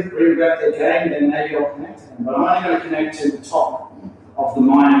they bring back their game, then maybe I'll connect to them. But I'm only going to connect to the top of the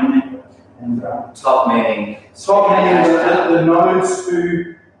mining network. And top meaning the nodes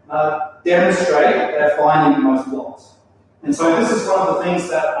who demonstrate that they're finding the most blocks. And so this is one of the things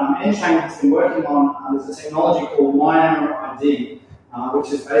that Nchain has been working on. There's a technology called Miner ID,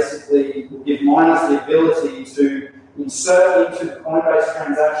 which is basically will give miners the ability to insert into the Coinbase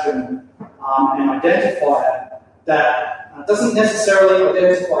transaction an identifier that doesn't necessarily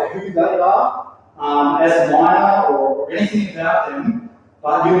identify who they are as a miner or anything about them,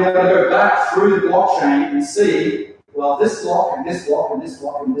 but you'll be able to go back through the blockchain and see, well, this block and this block and this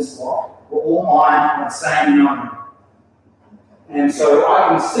block and this block were all mined on the same node. And so I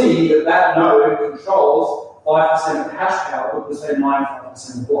can see that that node controls 5% of the hash power because they mine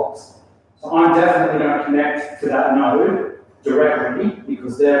 5% of blocks. So I'm definitely going to connect to that node directly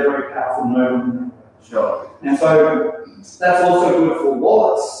because they're a very powerful node. Sure. And so that's also good for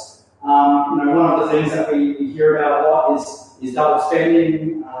wallets. One of the things that we hear about a lot is double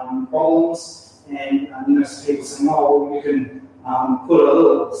spending problems, and people saying, oh, well, you can put a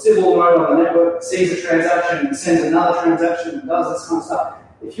little civil node on the network, sees a transaction and sends another transaction and does this kind of stuff.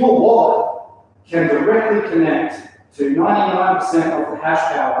 If your wallet can directly connect to 99% of the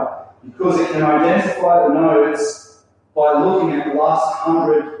hash power because it can identify the nodes by looking at the last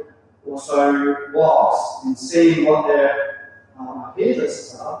 100 or so blocks and seeing what their IP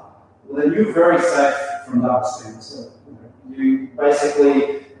addresses are, well, then you're very safe from double spend. So you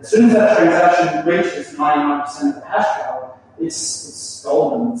basically, as soon as that transaction reaches 99% of the hash power, it's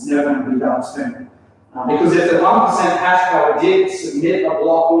golden. It's never going to be double spend. Because if the 1% hash power did submit a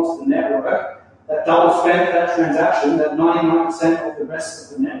block onto the network, that double spent that transaction, that 99% of the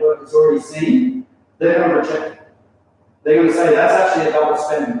rest of the network has already seen, they're going to reject it. They're going to say that's actually a double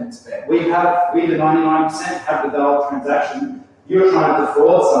spend. We the 99% have the valid transaction. You're trying to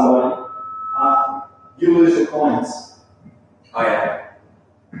defraud somebody. You lose your coins. Oh yeah.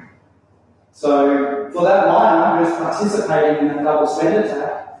 So for that miner who's participating in a double spend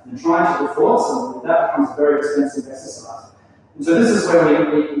attack and trying to defraud somebody, that becomes a very expensive exercise. And so this is where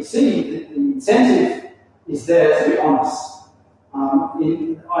we see that the incentive is there to be honest.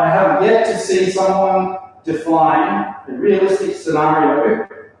 I have yet to see someone define a realistic scenario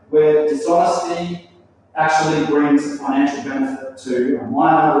where dishonesty actually brings a financial benefit to a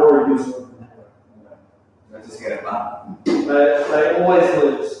miner or a user of the network. Let's just get it done. They always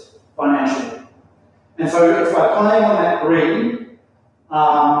lose financially. And so it's by playing on that greed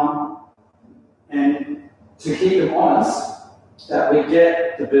and to keep them honest that we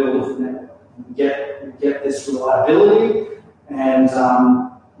get the build of the network. We get this reliability and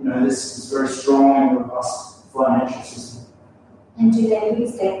this very strong and robust financial system. And do they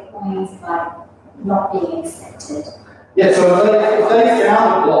lose their coins by not being accepted? Yeah, so if they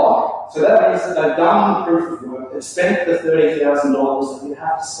found a block, so that means that they've done the proof of work, they've spent the $30,000 that you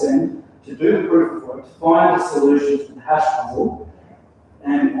have to spend to do the proof of work, to find a solution to the hash puzzle,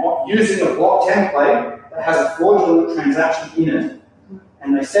 and using a block template that has a fraudulent transaction in it,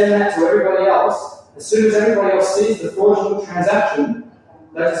 and they send that to everybody else. As soon as everybody else sees the fraudulent transaction,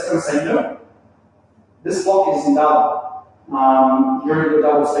 they're just going to say, no, this block is invalid. You're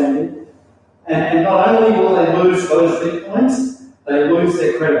double spending. And not only will they lose those bitcoins, they lose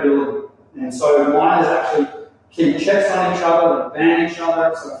their credibility. And so miners actually keep checks on each other, that ban each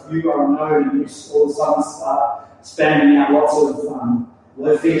other. So if you are a node and you all of a sudden start spamming out lots of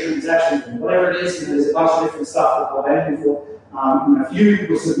low-fee transactions or whatever it is, there's a bunch of different stuff that they're banning for. If you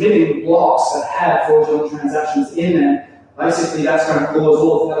were submitting blocks that had fraudulent transactions in them, basically that's going to cause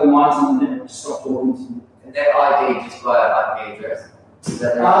all of the other minds on the network to stop talking to you. And that ID just by IP address? I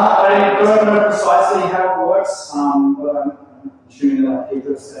don't know precisely how it works, but I'm assuming that IP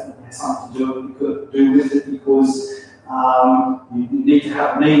address has something to do with it, because you need to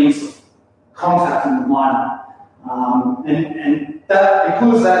have means of contacting the miner. And that,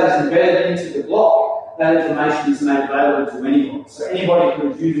 because that is embedded into the block, that information is made available to anyone. So anybody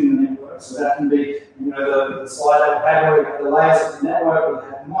who is using the network. So that can be, the slide that we had where we had the layers of the network, we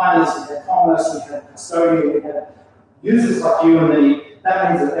had miners, we had commerce, we had custodial, we had users like you and me. That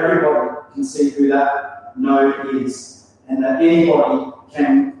means that everybody can see who that node is, and that anybody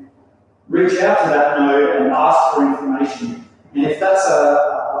can reach out to that node and ask for information. And if that's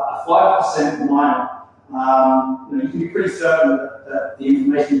a 5% miner, you can be pretty certain that the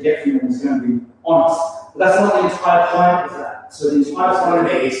information you get from them is going to be honest. But that's not the entire point of that. So the entire point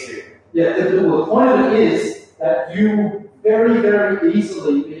of it, the point of it is that you very, very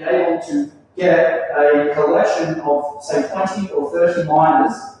easily be able to get a collection of, say, 20 or 30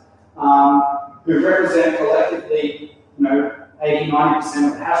 miners who represent collectively, 80-90%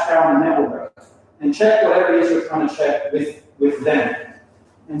 of the hash power on the network, and check whatever it is you're trying to check with them.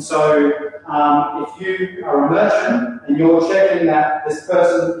 And so if you are a merchant and you're checking that this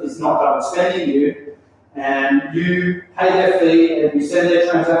person is not double spending you, and you pay their fee and you send their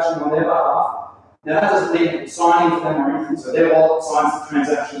transaction on their behalf, now that doesn't mean that you're signing for them or anything. So their wallet signs the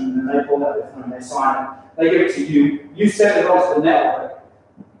transaction and then they pull out their phone, they sign it, they give it to you, you send it onto the network.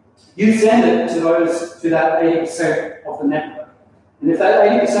 You send it to that 80% of the network. And if that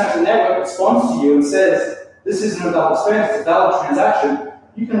 80% of the network responds to you and says, this isn't a double spend, it's a valid transaction,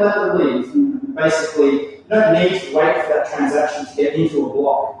 you can let them leave. Basically, you don't need to wait for that transaction to get into a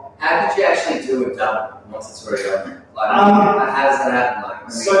block. How did you actually do it double once it's already open? How does that happen?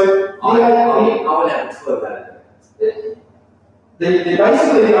 I would have a clue about it.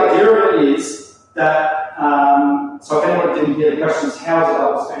 Basically, the idea is that, so if anyone didn't hear the questions, how is a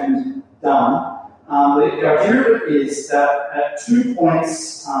double spend done? The idea of it is that at 2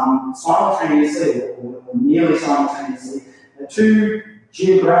 points simultaneously, or nearly simultaneously, at 2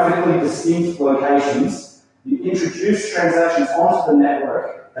 geographically distinct locations, you introduce transactions onto the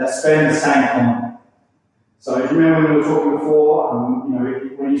network that spend the same coin. So if you remember when we were talking before,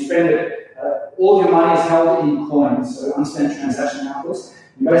 when you spend it, all of your money is held in coins, so unspent transaction outputs.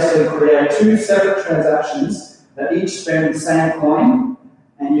 You basically create 2 separate transactions that each spend the same coin,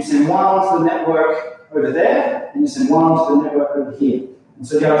 and you send one onto the network over there, and you send one onto the network over here. And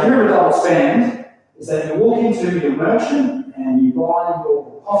so the idea of a double spend is that you walk into your merchant and you buy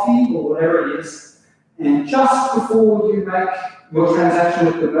your coffee or whatever it is, and just before you make your transaction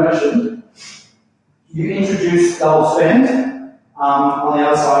with the merchant, you introduce double spend on the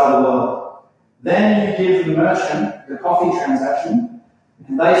other side of the world. Then you give the merchant the coffee transaction,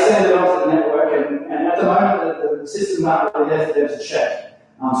 and they send it onto the network, and at the moment the system might be there for them to check.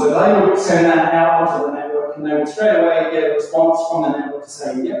 So they would send that out onto the network, and they would straight away get a response from the network to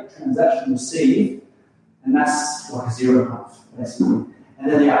say, yep, transaction received, and that's like a 0.5, basically.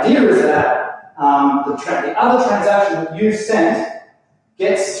 And then the idea is that the other transaction that you sent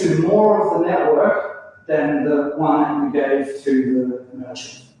gets to more of the network than the one that you gave to the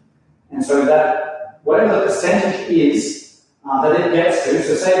merchant. And so that whatever the percentage is that it gets to,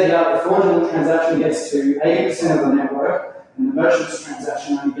 so say the fraudulent transaction gets to 80% of the network, and the merchant's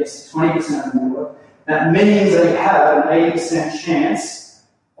transaction only gets to 20% of the network, that means that you have an 80% chance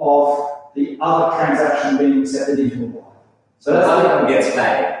of the other transaction being accepted into a block. So that's one of them gets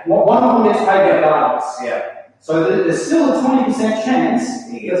paid. One of them gets paid regardless. Yeah. So there's still a 20% chance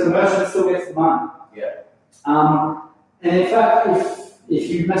that the merchant still gets the money. Yeah. And in fact, if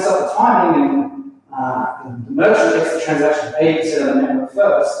you mess up the timing and the merchant gets the transaction 80% of the network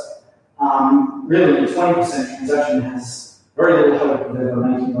first, really the 20% transaction has very little hope of ever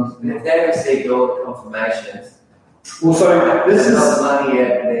making onto the network. If they received all the confirmations, well, so this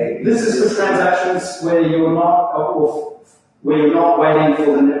is for transactions where you're not waiting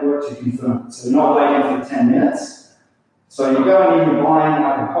for the network to confirm it. So you're not waiting for 10 minutes. So you're going in, you're buying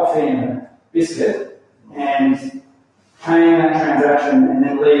like a coffee and a biscuit, and paying that transaction and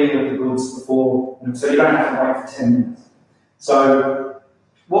then leaving with the goods before, so you don't have to wait for 10 minutes. So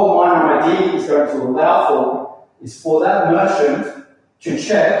what miner ID is going to allow for is for that merchant to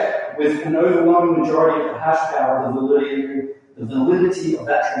check with an overwhelming majority of the hash power the validity of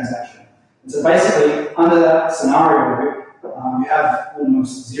that transaction. And so basically, under that scenario, you have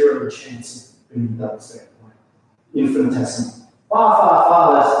almost zero chance of being double spent. Infinitesimal.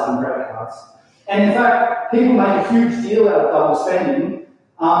 Far less than credit cards. And in fact, people make a huge deal out of double spending,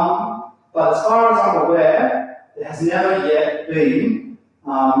 but as far as I'm aware, there has never yet been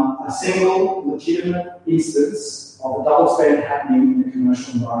a single legitimate instance of a double spend happening in a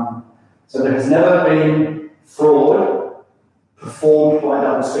commercial environment. So there has never been fraud performed by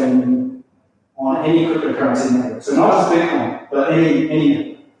double spending on any cryptocurrency network. So not just Bitcoin, but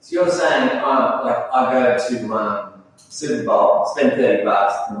any. So you're saying, I go to Super Bowl, spend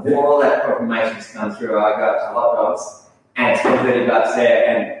 $30, and before all that confirmation's come through, I go up to Hot Dogs and spend $30 there,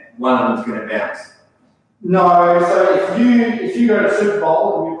 and one of them's going to bounce. No, so if you go to Super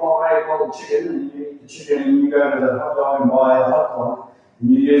Bowl and you buy a bowl of chicken and you eat the chicken and you go to the hot dog and buy a hot dog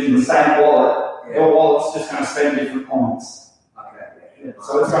and you're using the same wallet, your wallet's just going to spend different coins. Okay.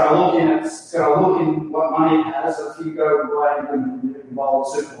 So it's going to look in what money it has. So if you go and buy a bowl of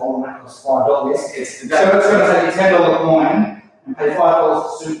Super Bowl and that costs $5, so it's going to take a $10 coin and pay $5 for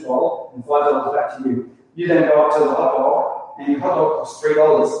Super Bowl and $5 back to you. You then go up to the hot dog and your hot dog costs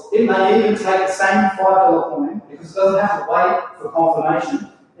 $3. It may even take the same $5 coin because it doesn't have to wait for confirmation.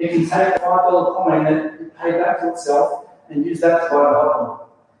 It can take a $5 coin that you pay back to itself and use that to buy a hot dog.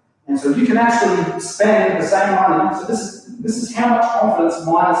 And so you can actually spend the same money. So this is how much confidence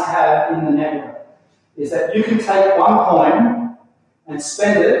miners have in the network, is that you can take one coin and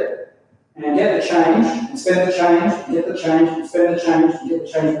spend it and get the change, and spend the change, and get the change, and spend the change, and get the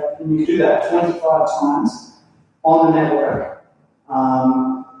change back. And you do that 25 times on the network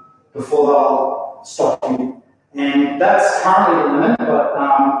before they'll stop you. And that's currently the limit, but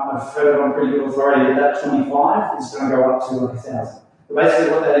I've heard on pretty good authority that 25 is going to go up to 1,000. But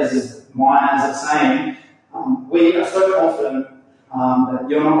basically what that is miners are saying, we are so confident that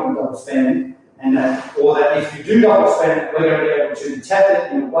you're not going to double spend, and that if you do double spend, we're going to be able to detect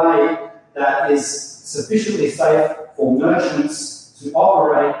it in a way that is sufficiently safe for merchants to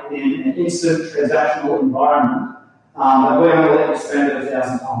operate in an instant transactional environment, that we're going to let you spend it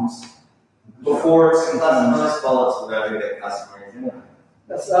 1,000 times before it's confirmed. Most wallets will go to their customers, isn't it?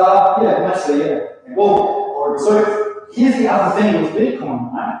 That's mostly, yeah. Well, so here's the other thing with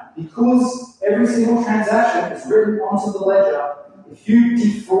Bitcoin, right? Because every single transaction is written onto the ledger, if you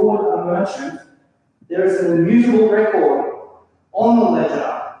defraud a merchant, there is an immutable record on the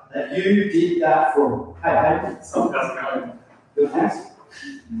ledger that you did that fraud. Hey, good, thanks.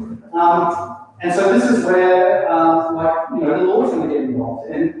 And so this is where, the law's going to get involved.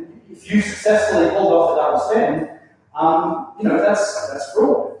 And if you successfully hold off the double spend, that's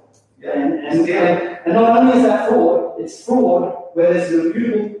fraud. Yeah. And not only is that fraud, it's fraud where there's an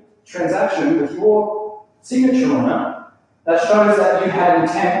immutable transaction with your signature on it that shows that you had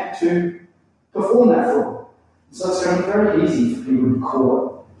intent to perform that fraud. So it's going to be very easy for people to be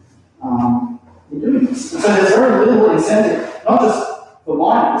caught in doing this. So there's very little incentive, not just for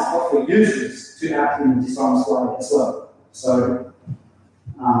miners, but for users to act in a dishonest way as well. So,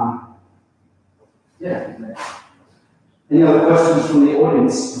 Any other questions from the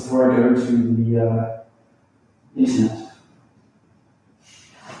audience before I go to the internet?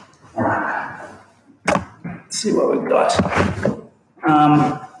 All right. Let's see what we've got.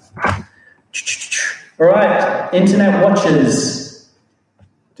 All right, internet watchers.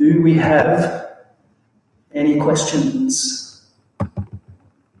 Do we have any questions?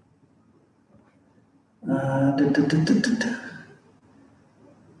 A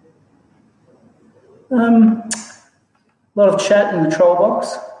lot of chat in the troll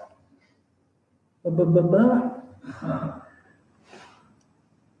box.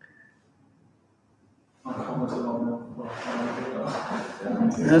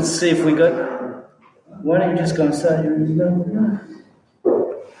 Let's see if we got. Why don't you just go and start your email?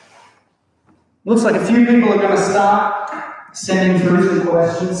 Looks like a few people are going to start sending through some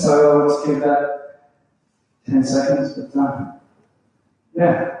questions, so let's give that 10 seconds. But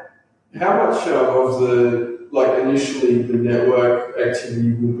yeah. How much of the, initially the network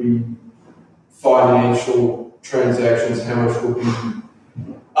activity will be financial transactions? How much will be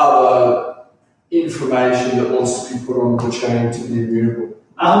other information that wants to be put on the chain to be immutable?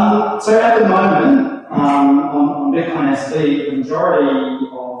 So at the moment, on BitcoinSV, the majority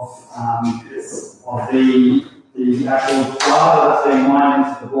of the actual data that's being mined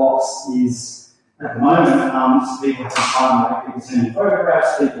into the blocks is, at the moment, people have time, people sending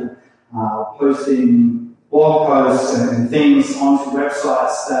photographs, people posting blog posts and things onto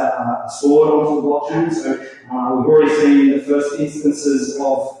websites that are stored onto the blockchain. So we've already seen the first instances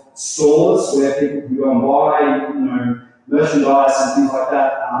of stores where people can go and buy, merchandise and things like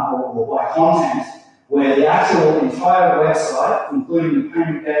that, or or by content, where the actual entire website, including the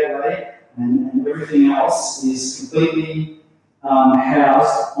payment gateway and everything else, is completely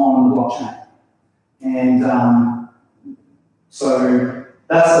housed on the blockchain. And so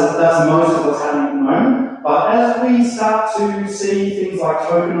that's most of what's happening at the moment. But as we start to see things like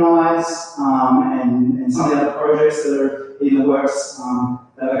tokenize and some of the other projects that are in the works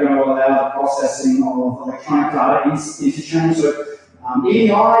that are going to allow the processing of electronic data interchange. So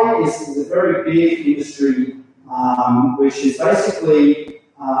EDI is a very big industry, which is basically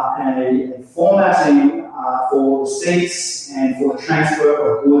a formatting for receipts and for the transfer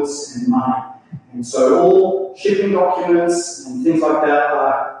of goods and money. And so all shipping documents and things like that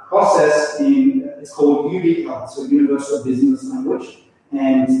are processed in, it's called UBL, so Universal Business Language.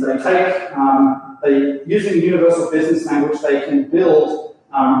 And they take, using Universal Business Language, they can build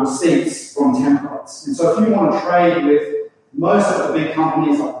receipts from templates. And so if you want to trade with most of the big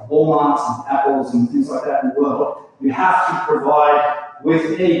companies like Walmarts and Apples and things like that in the world, you have to provide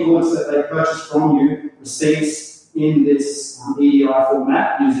with any goods that they purchase from you receipts in this EDI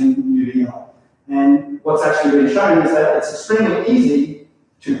format using UBL. And what's actually been shown is that it's extremely easy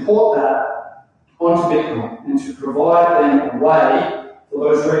to port that onto Bitcoin and to provide them a way for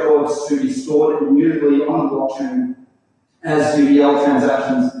those records to be stored immutably on the blockchain as UBL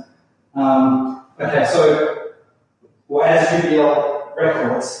transactions. Or as UBL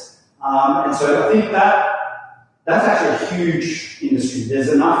records. And so I think that's actually a huge industry. There's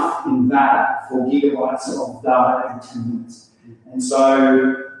enough in that for gigabytes of data every 10 minutes. And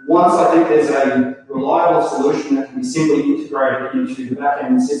so once I think there's a reliable solution that can be simply integrated into the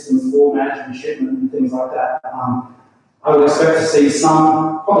back-end systems for management, shipment, and things like that, I would expect to see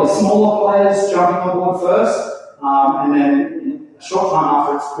some probably smaller players jumping on board first, and then in a short time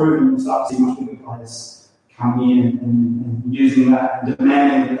after it's proven, we'll start to see much bigger players coming in and using that and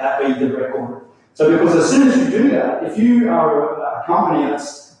demanding that be the record. So because as soon as you do that, if you are a company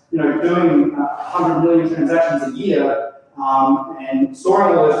that's doing 100 million transactions a year and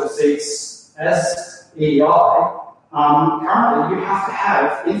storing all those receipts as EDI, currently you have to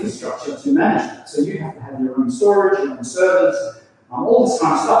have infrastructure to manage that. So you have to have your own storage, your own servers, all this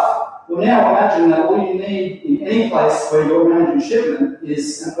kind of stuff. Well, now imagine that all you need in any place where you're managing shipment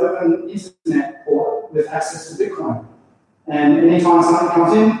is an open internet port with access to Bitcoin. And anytime something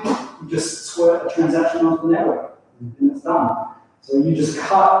comes in, you just squirt a transaction onto the network, and it's done. So you just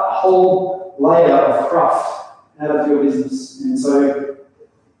cut a whole layer of cruft out of your business. And so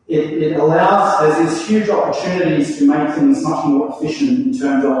it allows, there's these huge opportunities to make things much more efficient in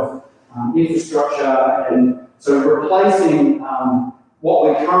terms of infrastructure, and so replacing what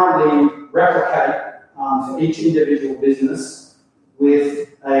we currently replicate for each individual business with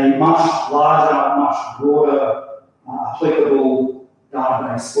a much larger, much broader, applicable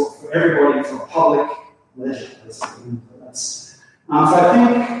database for everybody, for public leisure, basically. So I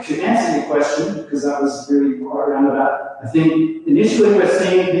think to answer your question, because that was really quite roundabout, I think initially we're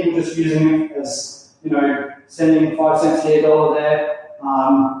seeing people just using it as, sending 5 cents here, $1 there,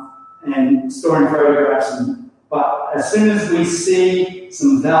 and storing photographs. But as soon as we see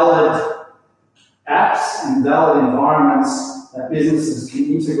some valid apps and valid environments that businesses can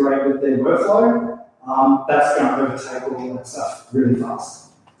integrate with their workflow, that's going to overtake all that stuff really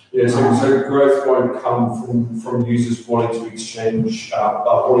fast. Yeah, so growth won't come from users wanting to exchange,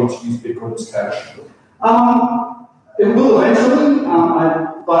 wanting to use Bitcoin as cash. It will eventually,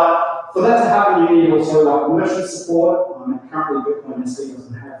 but for that to happen, you need also merchant support. Currently, BitcoinSV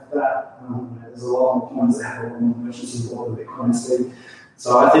doesn't have that. There's a lot of coins that have a lot more merchant support than BitcoinSV.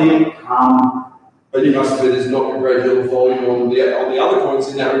 So I think. But you must admit there's not a great deal of volume on the other coins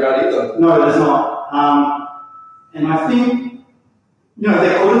in that regard either. No, there's not. And I think,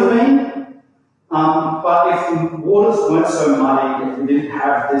 there could have been, but if the waters weren't so muddy, if we didn't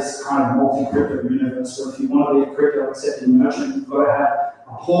have this kind of multi-crypto universe, or if you want to be a crypto-accepting merchant, you've got to have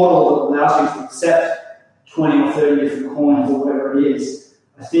a portal that allows you to accept 20 or 30 different coins or whatever it is.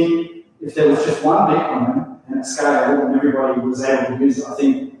 I think if there was just one Bitcoin and it scaled and everybody was able to use it, I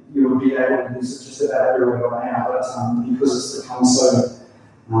think you would be able to use it just about everywhere right now. But because it's become so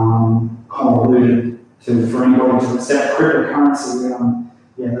convoluted for anybody to accept cryptocurrency,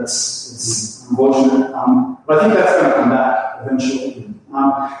 it's unfortunate. But I think that's going to come back eventually.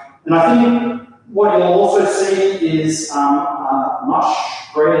 And I think what you'll also see is much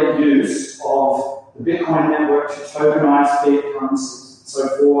greater use of the Bitcoin network to tokenize fiat currencies. So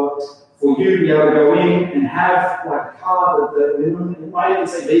for you to be able to go in and have like a card that it might even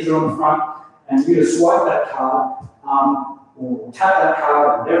say Visa on the front, and you to swipe that card or tap that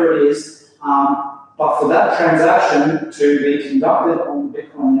card, whatever it is. But for that transaction to be conducted on the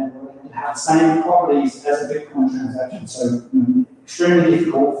Bitcoin network have the same properties as a Bitcoin transaction. So extremely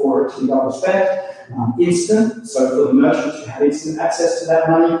difficult for it to be double spent, instant. So for the merchants, you have instant access to that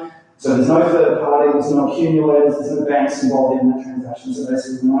money. So there's no third party, there's no accumulators, there's no banks involved in that transaction. So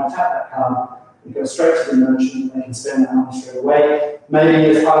basically, when I tap that card, it goes straight to the merchant, they can spend that money straight away.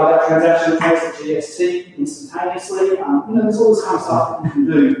 Maybe as part of that transaction, it takes the GST instantaneously. There's all this kind of stuff that you can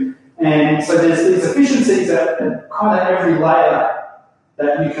do. And so there's these efficiencies at kind of every layer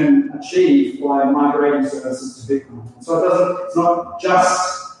that you can achieve by migrating services to Bitcoin. So it's not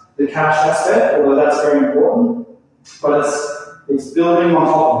just the cash aspect, although that's very important, but it's building on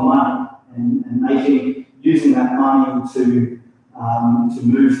top of money and using that money to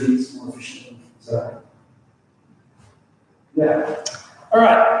move things more efficiently. So, yeah. All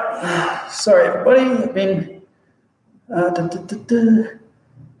right. Sorry, everybody. I've been.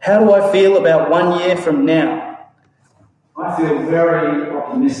 How do I feel about 1 year from now? I feel very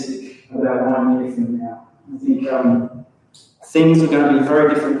optimistic about 1 year from now. I think things are going to be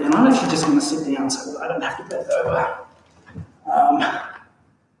very different, and I'm actually just going to sit down so that I don't have to bend over.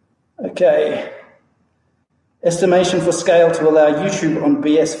 Okay. Estimation for scale to allow YouTube on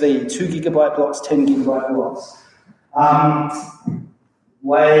BSV, 2 gigabyte blocks, 10 gigabyte blocks.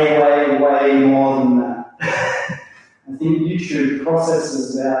 Way more than that. I think YouTube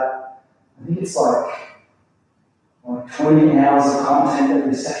processes about, I think it's like 20 hours of content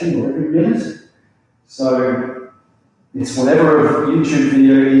every second or every minute. So it's whatever a YouTube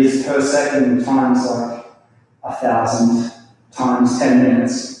video is per second times like 1,000 times 10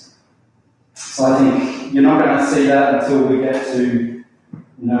 minutes. So I think you're not going to see that until we get to,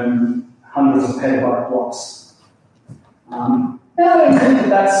 hundreds of petabyte blocks. I don't think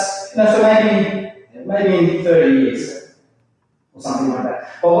that's, so maybe in 30 years or something like that.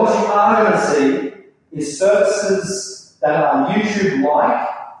 But what you are going to see is services that are YouTube-like,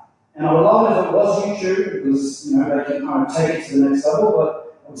 and I would love it if it was YouTube because they can kind of take it to the next level, but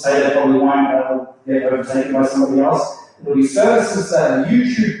I would say they probably won't. They'll get overtaken by somebody else. It'll be services that are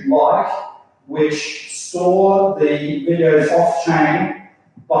YouTube-like, which store the videos off-chain,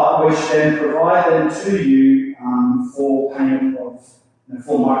 but which then provide them to you for payment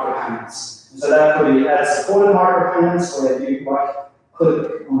for micropayments. So that could be ad-supported micropayments, where you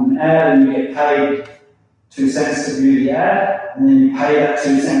click on an ad and you get paid 2 cents to view the ad, and then you pay that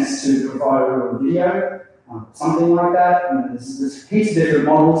 2 cents to provide a video, something like that. There's heaps of different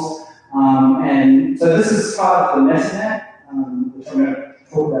models, and so this is part of the metanet, which I'm going to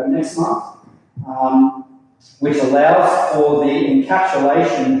talk about next month, which allows for the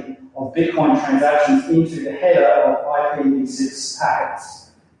encapsulation of Bitcoin transactions into the header of IPv6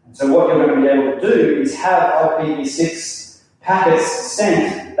 packets. And so what you're going to be able to do is have IPv6 packets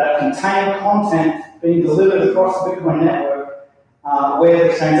sent that contain content being delivered across the Bitcoin network, where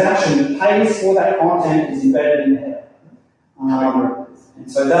the transaction pays for that content is embedded in the header. And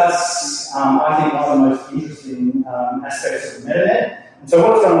so that's, I think, one of the most interesting aspects of the metanet. And so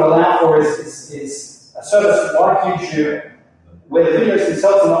what it's going to allow for is a service like YouTube, where the videos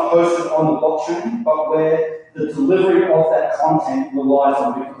themselves are not hosted on the blockchain, but where the delivery of that content relies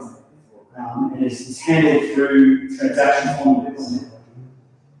on Bitcoin. And is handled through transactions on the Bitcoin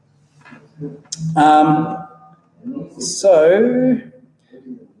network. So,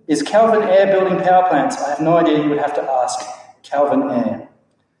 is Calvin Air building power plants? I have no idea. You would have to ask Calvin Air.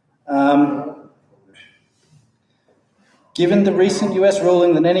 Given the recent US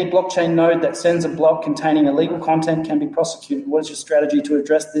ruling that any blockchain node that sends a block containing illegal content can be prosecuted, what is your strategy to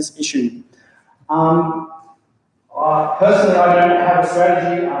address this issue? Personally, I don't have a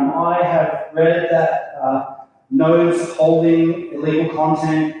strategy. I have read that nodes holding illegal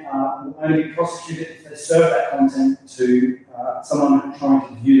content will only be prosecuted if they serve that content to someone trying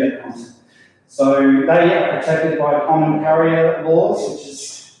to view that content. So they are protected by common carrier laws, which is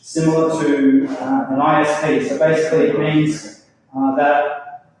similar to an ISP. So basically it means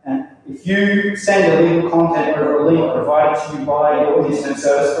that if you send illegal content over a link provided to you by your internet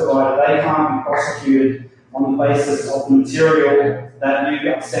service provider, they can't be prosecuted on the basis of the material that you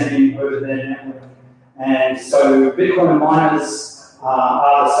are sending over their network. And so Bitcoin miners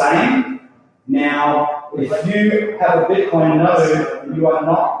are the same. Now, if you have a Bitcoin node and you are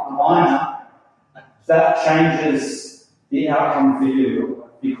not a miner, that changes the outcome for you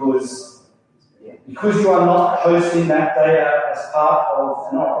because you are not hosting that data as part of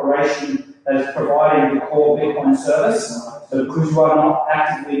an operation that is providing the core Bitcoin service. So because you are not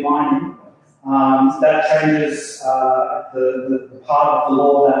actively mining, that changes the part of the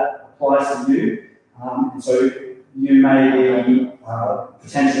law that applies to you. And so you may be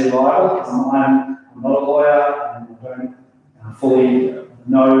potentially liable. I'm not a lawyer and I don't fully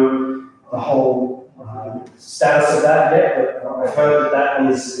know whole status of that yet, but I've heard that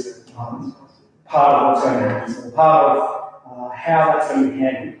that is part of what's going to happen, part of how that's going to be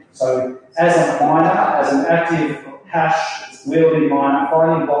handled. So as a miner, as an active hash wielding miner,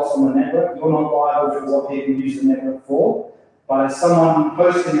 finding blocks on the network, you're not liable for what people use the network for. But as someone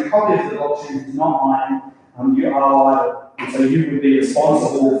posting a copy of the blockchain who's not mining, you are liable. And so you would be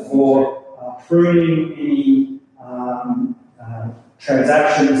responsible for pruning any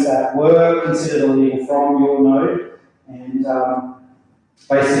transactions that were considered illegal from your node and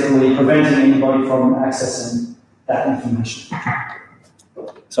basically preventing anybody from accessing that information.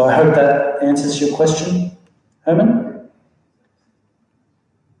 So I hope that answers your question, Herman.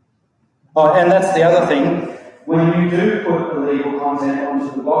 Oh, and that's the other thing. When you do put illegal content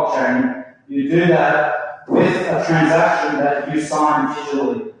onto the blockchain, you do that with a transaction that you sign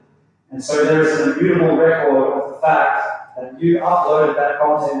digitally. And so there is an immutable record of the fact that you uploaded that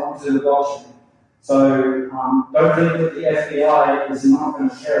content onto the blockchain. So don't think that the FBI is not going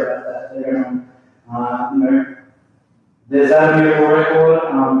to care about that. They're going to, there's that immutable record.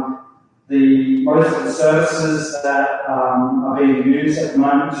 Most of the services that are being used at the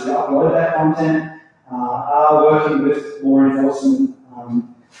moment to upload that content are working with law enforcement.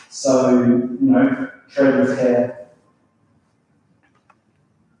 So, tread with care.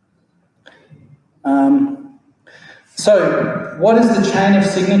 So, what is the chain of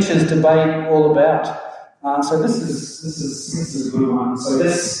signatures debate all about? So this is a good one. So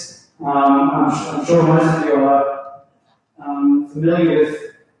this, I'm sure most of you are familiar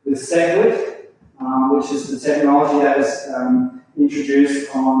with SegWit, which is the technology that is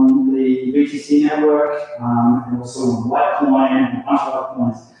introduced on the BTC network and also on Litecoin and a bunch of other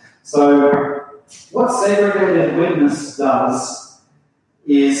coins. So what segregated witness does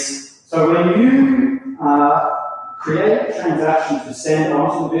is, so when you create a transaction to send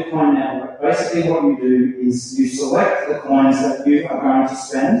onto the Bitcoin network, basically what you do is you select the coins that you are going to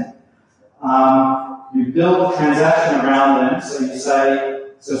spend, you build a transaction around them, so you say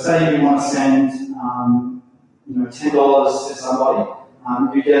you want to send $10 to somebody,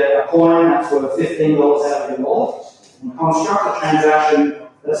 you get a coin that's worth $15 out of your wallet, and construct a transaction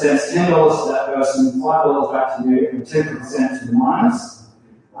that sends $10 to that person, $5 back to you, and 10% to the miners.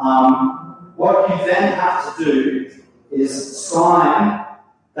 What you then have to do is sign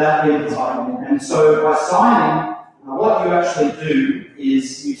that invite. And so by signing, what you actually do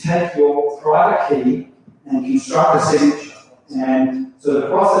is you take your private key and construct a signature. And so the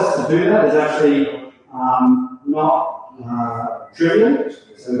process to do that is actually not trivial.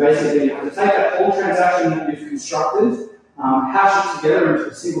 So basically, you have to take that whole transaction that you've constructed, hash it together into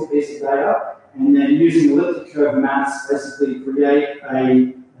a single piece of data, and then using elliptic curve maths, basically create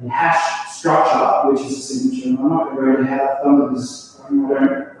a hash structure, which is a signature. And I'm not going to go into how that's done because I don't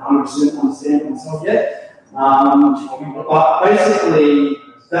 100% understand myself yet. But basically,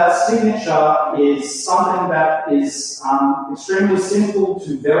 that signature is something that is extremely simple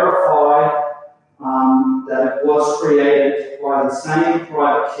to verify that it was created by the same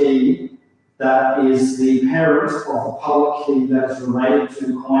private key that is the parent of the public key that is related to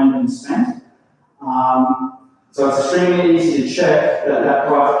the coin being spent. So it's extremely easy to check that that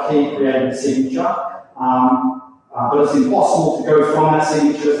private key created the signature, but it's impossible to go from that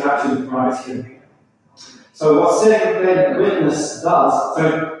signature back to the private key. So what segregated witness does,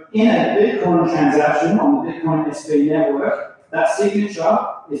 so in a Bitcoin transaction on the BitcoinSV network, that signature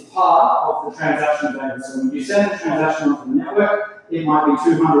is part of the transaction data. So when you send the transaction onto the network, it might be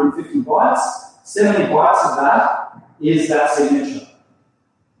 250 bytes. 70 bytes of that is that signature.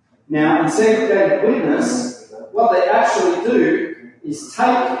 Now, in segregated witness, what they actually do is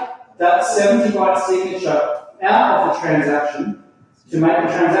take that 70 byte signature out of the transaction to make the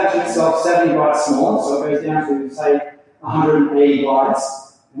transaction itself 70 bytes smaller, so it goes down to, say, 180 bytes,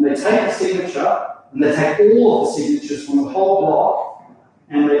 and they take the signature, and they take all of the signatures from the whole block,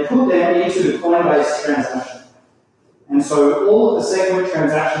 and they put them into the Coinbase transaction. And so all of the SegWit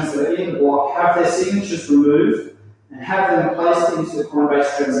transactions that are in the block have their signatures removed and have them placed into the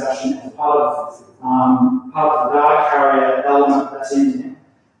Coinbase transaction as part of the data carrier element that's in there.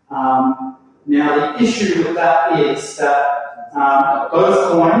 Now the issue with that is that those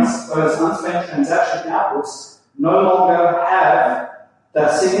coins, those unspent transaction outputs, no longer have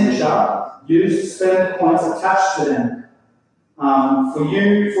that signature used to spend the coins attached to them.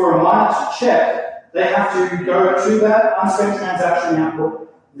 For a miner to check, they have to go to that unspent transaction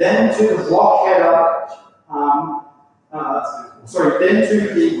output, then to the block header, then to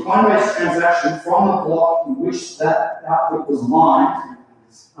the Coinbase transaction from the block in which that output was mined,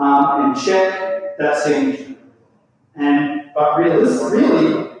 and check that signature. But really,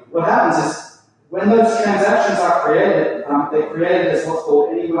 what happens is when those transactions are created, they're created as what's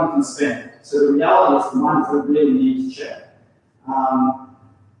called anyone can spend. So the reality is the ones that really need to check.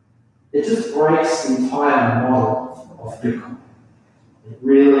 It just breaks the entire model of Bitcoin. It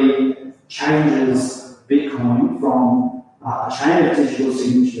really changes Bitcoin from a chain of digital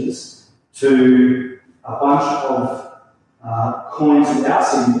signatures to a bunch of coins without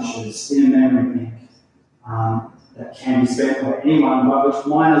signatures in a memory bank that can be spent by anyone, but which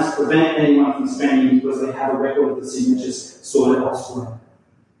miners prevent anyone from spending because they have a record of the signatures sorted elsewhere.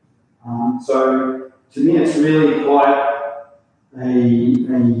 So to me, it's really quite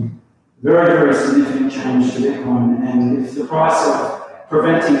a very, very significant change to Bitcoin. And if the price of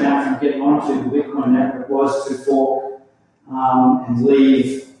preventing that from getting onto the Bitcoin network was to fork and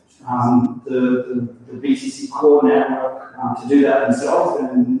leave the BTC core network to do that themselves,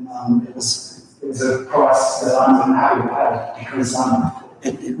 then it was a price that I'm unhappy to pay, because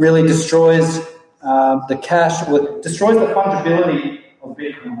it really destroys the cash, destroys the fungibility of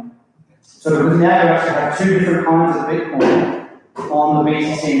Bitcoin. So because now you actually have two different kinds of Bitcoin on the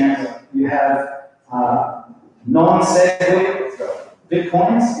BTC network. You have non-SegWit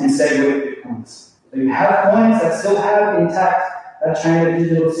Bitcoins and SegWit Bitcoins. So you have coins that still have intact that chain of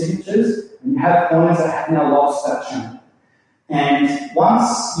digital signatures, and you have coins that have now lost that chain. And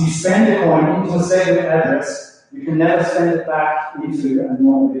once you spend a coin into a SegWit address, you can never send it back into a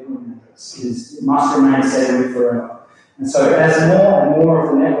normal Bitcoin address. It must remain SegWit forever. And so as more and more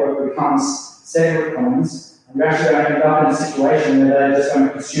of the network becomes SegWit coins, you're actually going to end up in a situation where they're just going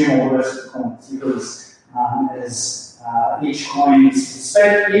to consume all the rest of the coins, because as each coin is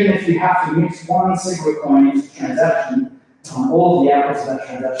spent, even if you have to mix one SegWit coin into the transaction, all of the outputs of that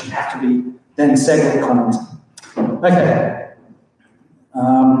transaction have to be then SegWit coins. Okay.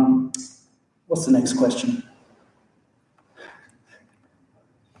 What's the next question?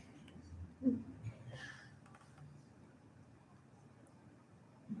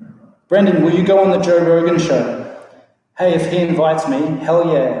 Brendan, will you go on the Joe Rogan show? Hey, if he invites me,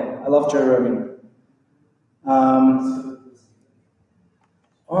 hell yeah. I love Joe Rogan.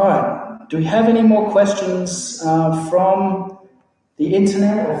 All right. Do we have any more questions from the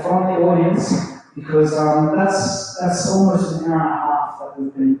internet or from the audience? Because that's almost an hour and a half that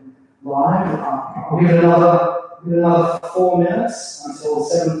we've been live. I'll give it another 4 minutes until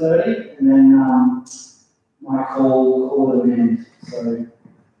 7:30, and then my call it an end. So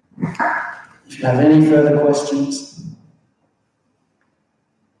if you have any further questions.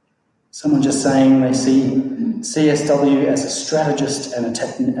 Someone just saying they see CSW as a strategist and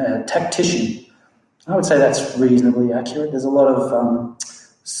a tactician. I would say that's reasonably accurate. There's a lot of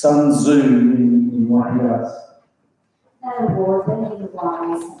Sun Tzu in what he does. That award that he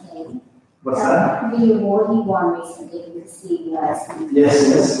won recently. What's that? The award he won recently with the CEOs.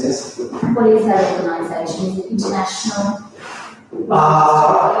 Yes. What is that organisation? Is it international?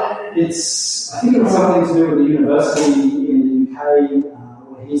 I think it was something to do with the university in the UK,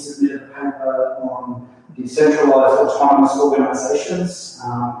 where he submitted a paper on decentralised autonomous organisations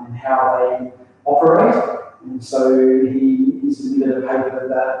and how they operate. And so he submitted a paper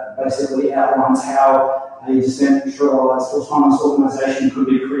that basically outlines how a decentralised autonomous organisation could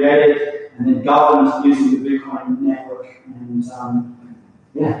be created and then governed using the Bitcoin network. And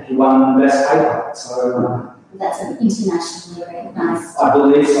he won the best paper. So. That's an internationally recognised. I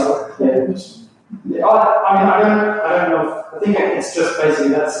believe so. Yeah. I don't know. I think it's just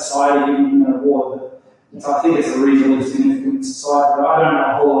basically that society giving an award. But I think it's a reasonably significant society. But I don't know a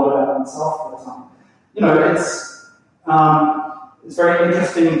whole lot about it myself. But it's very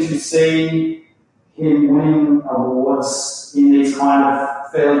interesting to see him winning awards in these kind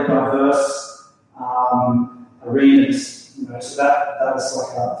of fairly diverse arenas. So that was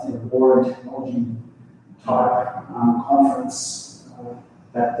like a boring technology type conference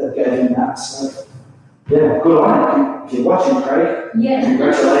that gave him that. So, yeah, good on it. If you're watching, Craig,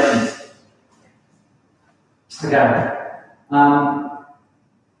 congratulations. Okay.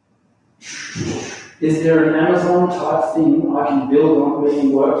 Is there an Amazon type thing I can build on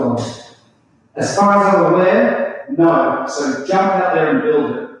being worked on? As far as I'm aware, no. So jump out there and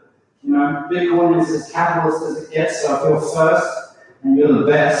build it. Bitcoin is as capitalist as it gets, so if you're first and you're the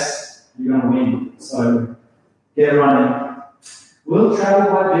best, you're going to win. So get running. Will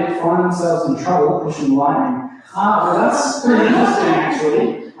travel by bit find themselves in trouble pushing lightning? Well, that's pretty interesting, actually.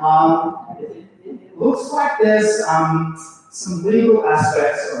 It looks like there's some legal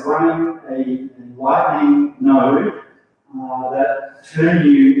aspects of running a lightning node that turn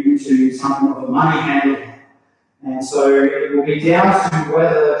you into something of a money handler. And so it will be down to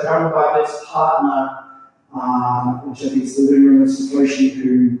whether Travel by Bit's partner, which I think is the Lunar Institution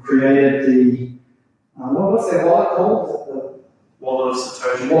who created what's their wallet called? The Wallet of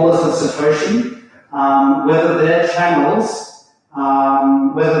Satoshi. Wallet of Satoshi. Whether their channels,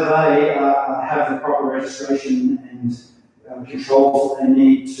 whether they have the proper registration and controls that they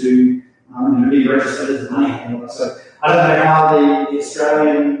need to be registered as a money handler. So I don't know how the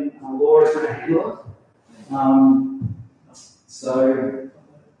Australian law is going to handle it. So,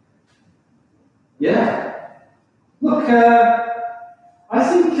 yeah. Look, I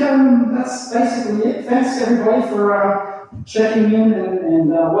think that's basically it. Thanks everybody for checking in and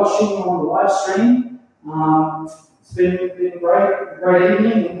watching on the live stream. It's been a great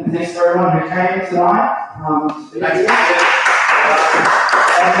evening, and thanks for everyone who came tonight.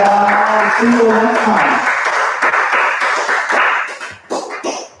 And I'll see you all next time.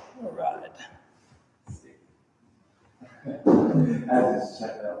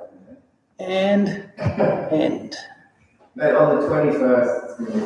 And end. Mate, on the 21st,